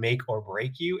of these make or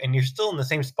break you, and you're still in the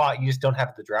same spot. You just don't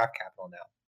have the draft capital now.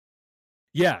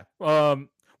 Yeah.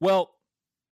 Well,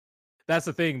 that's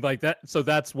the thing. So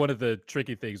that's one of the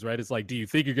tricky things, right? It's do you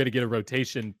think you're going to get a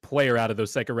rotation player out of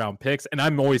those second round picks? And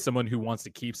I'm always someone who wants to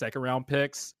keep second round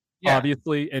picks,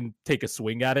 obviously, and take a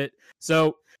swing at it.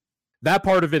 So that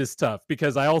part of it is tough,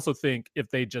 because I also think if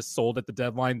they just sold at the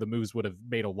deadline, the moves would have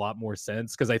made a lot more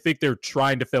sense, because I think they're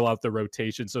trying to fill out the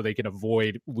rotation so they can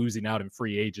avoid losing out in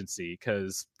free agency,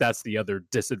 because that's the other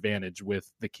disadvantage with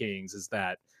the Kings, is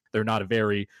that they're not a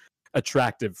very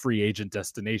attractive free agent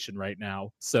destination right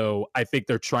now. So I think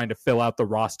they're trying to fill out the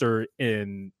roster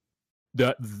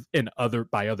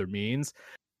by other means.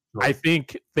 Right. I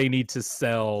think they need to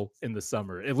sell in the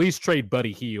summer, at least trade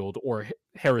Buddy Hield or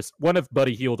one of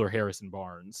Buddy Hield or Harrison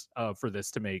Barnes for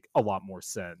this to make a lot more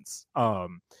sense.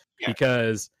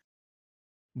 Because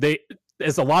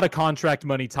there's a lot of contract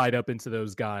money tied up into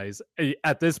those guys.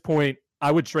 At this point,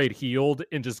 I would trade Hield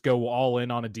and just go all in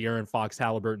on a De'Aaron Fox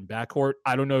Halliburton backcourt.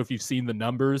 I don't know if you've seen the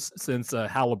numbers since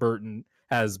Halliburton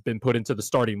has been put into the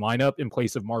starting lineup in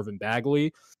place of Marvin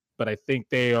Bagley, but I think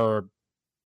they are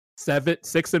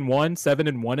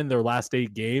 7-1 in their last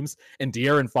 8 games, and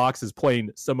De'Aaron Fox is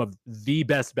playing some of the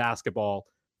best basketball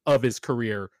of his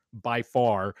career by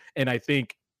far. And I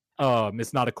think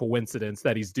it's not a coincidence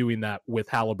that he's doing that with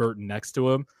Halliburton next to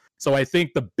him. So I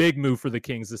think the big move for the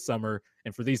Kings this summer,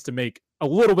 and for these to make a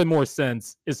little bit more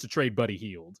sense, is to trade Buddy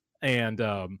Hield and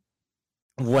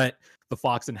let the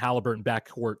Fox and Halliburton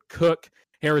backcourt cook.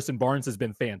 Harrison Barnes has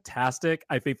been fantastic.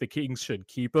 I think the Kings should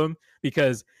keep him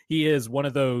because he is one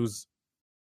of those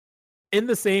in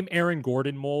the same Aaron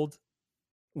Gordon mold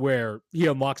where he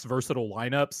unlocks versatile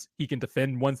lineups. He can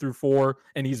defend 1 through 4,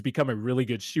 and he's become a really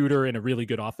good shooter and a really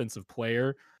good offensive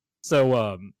player.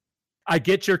 So I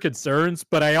get your concerns,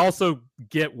 but I also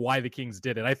get why the Kings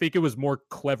did it. I think it was more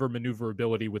clever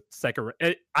maneuverability with second.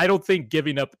 I don't think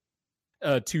giving up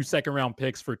 2 second-round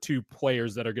picks for 2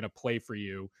 players that are going to play for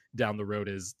you down the road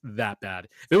is that bad.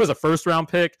 If it was a first-round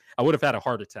pick, I would have had a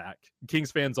heart attack.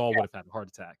 Kings fans all would have had a heart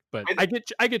attack. But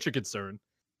I get your concern.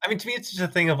 I mean, to me, it's just a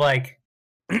thing of like,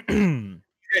 you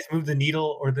guys move the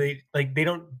needle, or they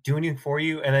don't do anything for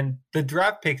you, and then the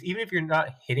draft picks, even if you're not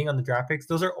hitting on the draft picks,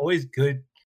 those are always good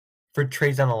for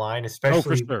trades down the line, especially. Oh,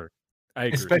 for sure, I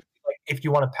agree. Especially like if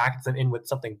you want to package them in with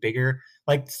something bigger.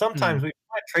 Like sometimes we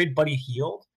want to trade Buddy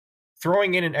Hield,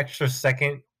 throwing in an extra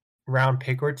second round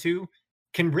pick or two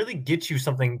can really get you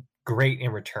something great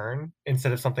in return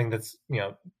instead of something that's,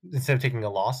 instead of taking a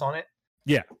loss on it.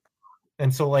 Yeah.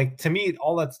 And so, like, to me,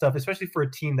 all that stuff, especially for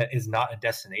a team that is not a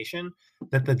destination,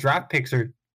 that the draft picks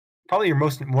are probably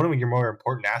one of your more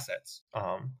important assets.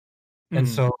 And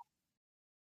so,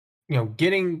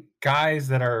 getting guys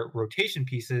that are rotation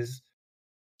pieces,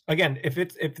 again, if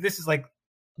this is like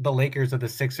the Lakers or the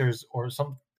Sixers or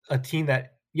a team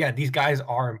that, these guys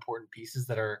are important pieces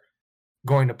that are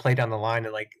going to play down the line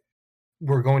and like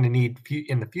we're going to need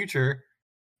in the future,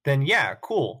 then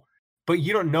cool. But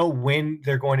you don't know when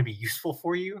they're going to be useful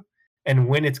for you and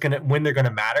when they're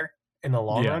gonna matter in the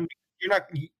long run.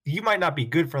 You might not be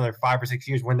good for another 5 or 6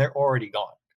 years when they're already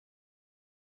gone.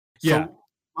 So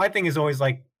my thing is always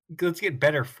like, let's get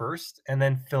better first and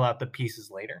then fill out the pieces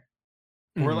later.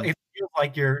 Where it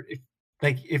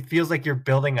feels like you're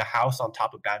building a house on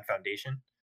top of bad foundation.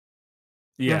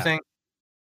 You know what I'm saying?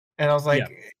 And I was like,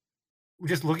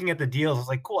 just looking at the deals, I was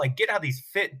like, cool, I get how these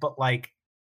fit, but like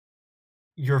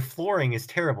your flooring is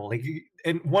terrible. Like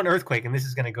in one earthquake and this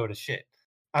is gonna go to shit.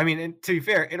 I mean, and to be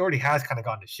fair, it already has kind of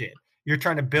gone to shit. You're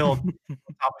trying to build on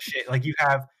top of shit. Like you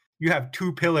have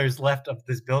 2 pillars left of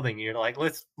this building. You're like,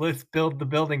 let's build the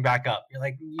building back up. You're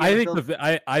like,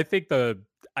 I think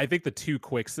the 2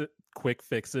 quick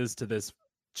fixes to this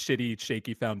shitty,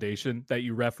 shaky foundation that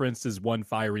you referenced is one,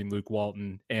 firing Luke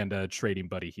Walton, and trading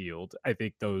Buddy Hield. I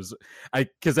think because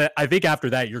I think after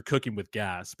that you're cooking with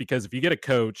gas, because if you get a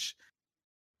coach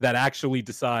that actually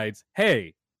decides,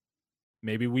 hey,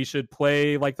 maybe we should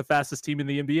play like the fastest team in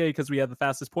the NBA because we have the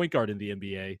fastest point guard in the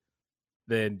NBA,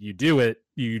 then you do it.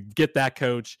 You get that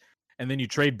coach, and then you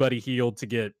trade Buddy Hield to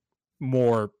get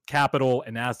more capital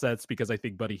and assets, because I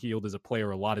think Buddy Hield is a player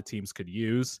a lot of teams could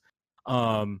use.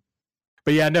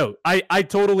 But yeah, no, I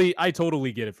totally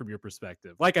get it from your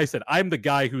perspective. Like I said, I'm the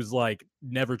guy who's like,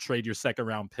 never trade your second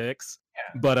round picks.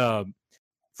 But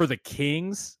for the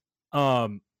Kings,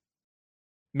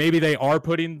 maybe they are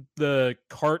putting the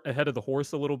cart ahead of the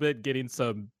horse a little bit, getting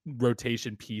some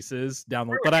rotation pieces down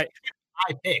the. But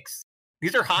high picks.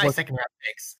 These are high second round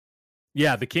picks.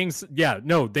 Yeah, the Kings. Yeah,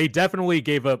 no, they definitely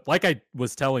gave up. Like I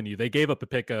was telling you, they gave up a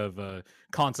pick of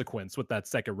consequence with that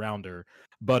second rounder.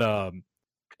 But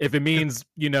if it means,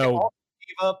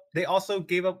 they also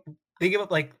gave up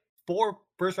like 4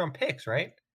 first round picks,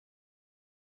 right?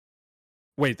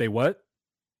 Wait, they what?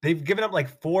 They've given up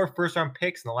like 4 first round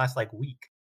picks in the last like week.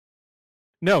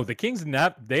 No, the Kings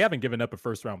they haven't given up a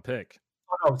first round pick.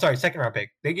 Oh no, sorry, second round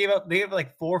pick. They gave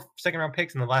like 4 second round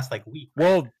picks in the last like week.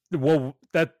 Right? Well,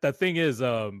 that thing is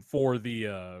for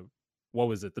the what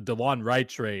was it? The DeLon Wright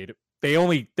trade.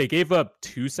 They gave up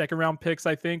 2 second round picks,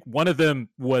 I think. One of them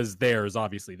was theirs,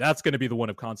 obviously. That's going to be the one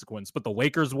of consequence. But the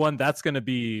Lakers one, that's going to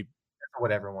be a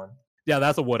whatever one. Yeah,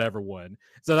 that's a whatever one.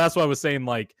 So that's why I was saying,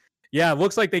 like, it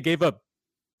looks like they gave up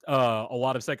a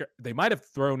lot of second. They might have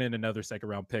thrown in another second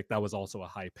round pick that was also a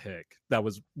high pick that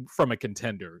was from a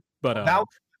contender. But that was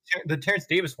the Terrence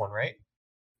Davis one, right?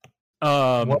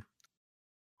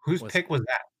 Whose pick was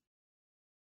that?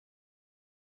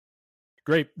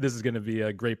 Great. This is going to be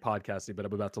a great podcasting, but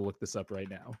I'm about to look this up right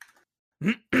now.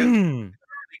 They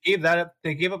gave that up.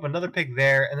 They gave up another pick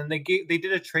there, and then they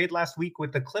did a trade last week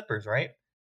with the Clippers, right?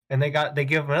 And they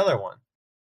gave them another one.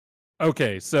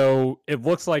 Okay, so it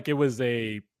looks like it was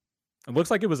a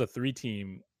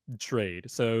 3-team trade.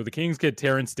 So the Kings get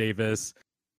Terrence Davis,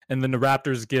 and then the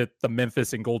Raptors get the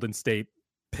Memphis and Golden State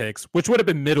picks, which would have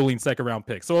been middling second round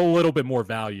picks, so a little bit more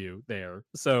value there.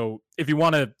 So if you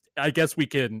want to, I guess we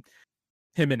can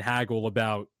him and haggle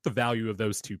about the value of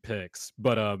those 2 picks.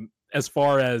 But as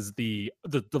far as the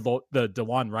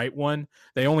DeLon Wright one,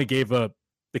 they only gave up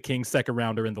the Kings second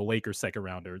rounder and the Lakers second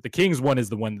rounder. The Kings one is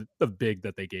the one of big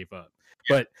that they gave up.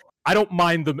 But I don't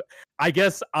mind them. I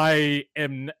guess I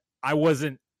didn't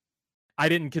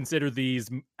consider these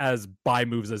as buy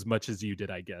moves as much as you did,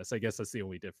 I guess that's the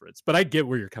only difference. But I get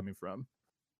where you're coming from.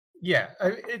 Yeah,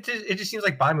 it just seems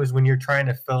like buy moves when you're trying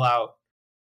to fill out,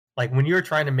 like when you're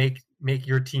trying to make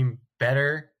your team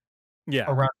better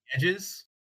around the edges.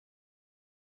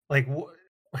 Like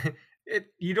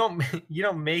you don't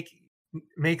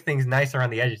make things nice around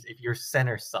the edges if your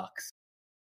center sucks.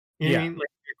 You know what I mean? Like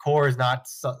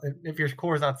if your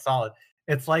core is not solid.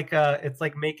 It's like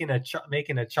making a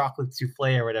chocolate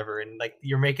souffle or whatever, and like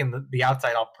you're making the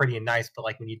outside all pretty and nice, but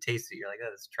like when you taste it, you're like, oh,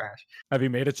 it's trash. Have you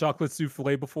made a chocolate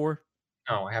souffle before?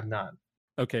 No, I have not.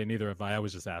 Okay, neither have I. I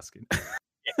was just asking.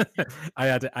 I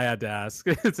had to ask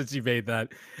since you made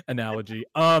that analogy.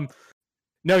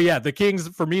 No, yeah, the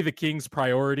Kings'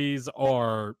 priorities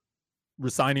are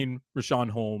resigning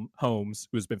Richaun Holmes,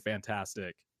 who's been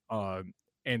fantastic,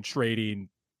 and trading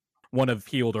one of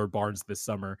Hield or Barnes this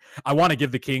summer. I want to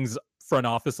give the Kings front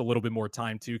office a little bit more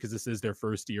time too, because this is their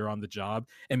first year on the job,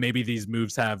 and maybe these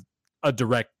moves have a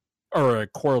direct or a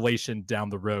correlation down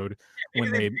the road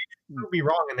when they could be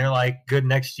wrong and they're like good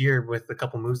next year with a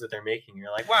couple moves that they're making.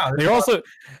 You're like, wow.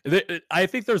 I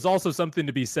think there's also something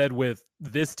to be said with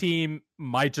this team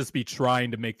might just be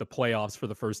trying to make the playoffs for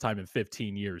the first time in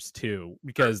 15 years too,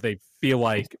 because they feel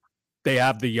like they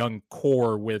have the young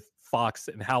core with Fox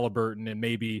and Halliburton, and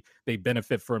maybe they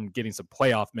benefit from getting some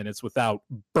playoff minutes without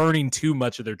burning too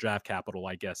much of their draft capital,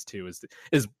 I guess, too,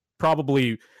 is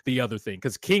probably the other thing,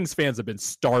 because Kings fans have been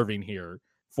starving here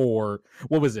for,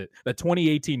 what was it, the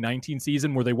 2018-19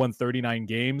 season where they won 39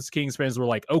 games. Kings fans were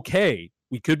like, okay,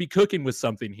 we could be cooking with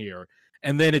something here.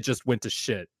 And then it just went to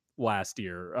shit last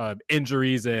year.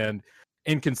 Injuries and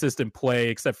inconsistent play,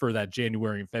 except for that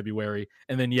January and February.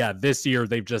 And then, yeah, this year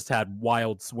they've just had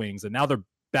wild swings, and now they're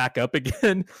back up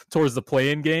again towards the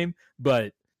play-in game.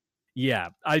 But yeah,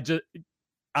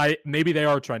 maybe they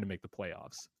are trying to make the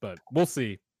playoffs, but we'll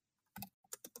see.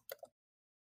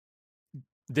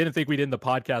 Didn't think we'd end the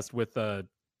podcast with a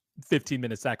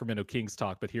 15-minute Sacramento Kings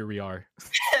talk, but here we are.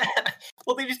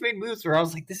 Well, they just made moves where I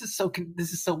was like, "This is so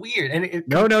weird." And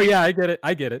yeah, I get it.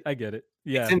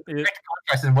 Yeah, it's in direct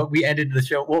contrast in what we ended the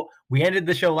show. Well, we ended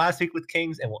the show last week with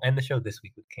Kings, and we'll end the show this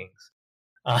week with Kings.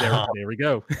 There we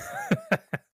go.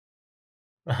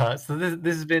 So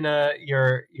this has been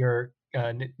your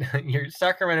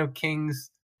Sacramento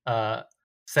Kings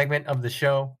segment of the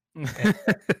show.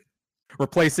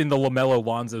 Replacing the LaMelo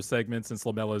Lonzo segment since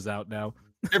LaMelo's out now.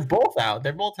 They're both out.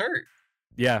 They're both hurt.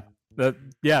 Yeah.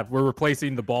 We're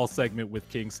replacing the ball segment with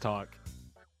Kings Talk.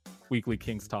 Weekly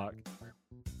Kings Talk.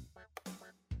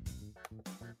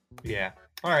 Yeah.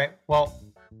 All right. Well,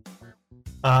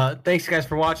 thanks guys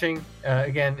for watching.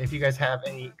 Again, if you guys have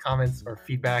any comments or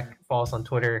feedback, follow us on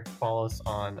Twitter, follow us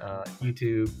on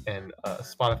YouTube and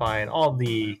Spotify and all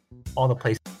the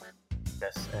places.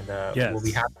 And yes. We'll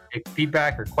be happy to take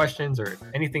feedback or questions or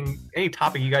any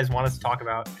topic you guys want us to talk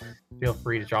about. Feel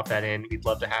free to drop that in. We'd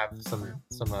love to have some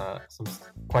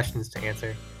questions to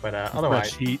answer. But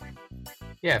otherwise, fresh heat.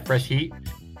 Yeah, fresh heat.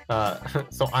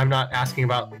 So I'm not asking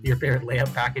about your favorite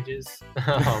layup packages.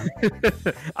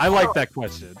 I like that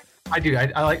question. I do.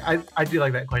 I do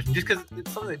like that question just because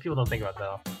it's something that people don't think about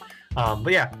though.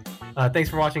 But yeah,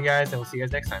 thanks for watching, guys, and we'll see you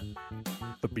guys next time.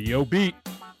 The B.O.B.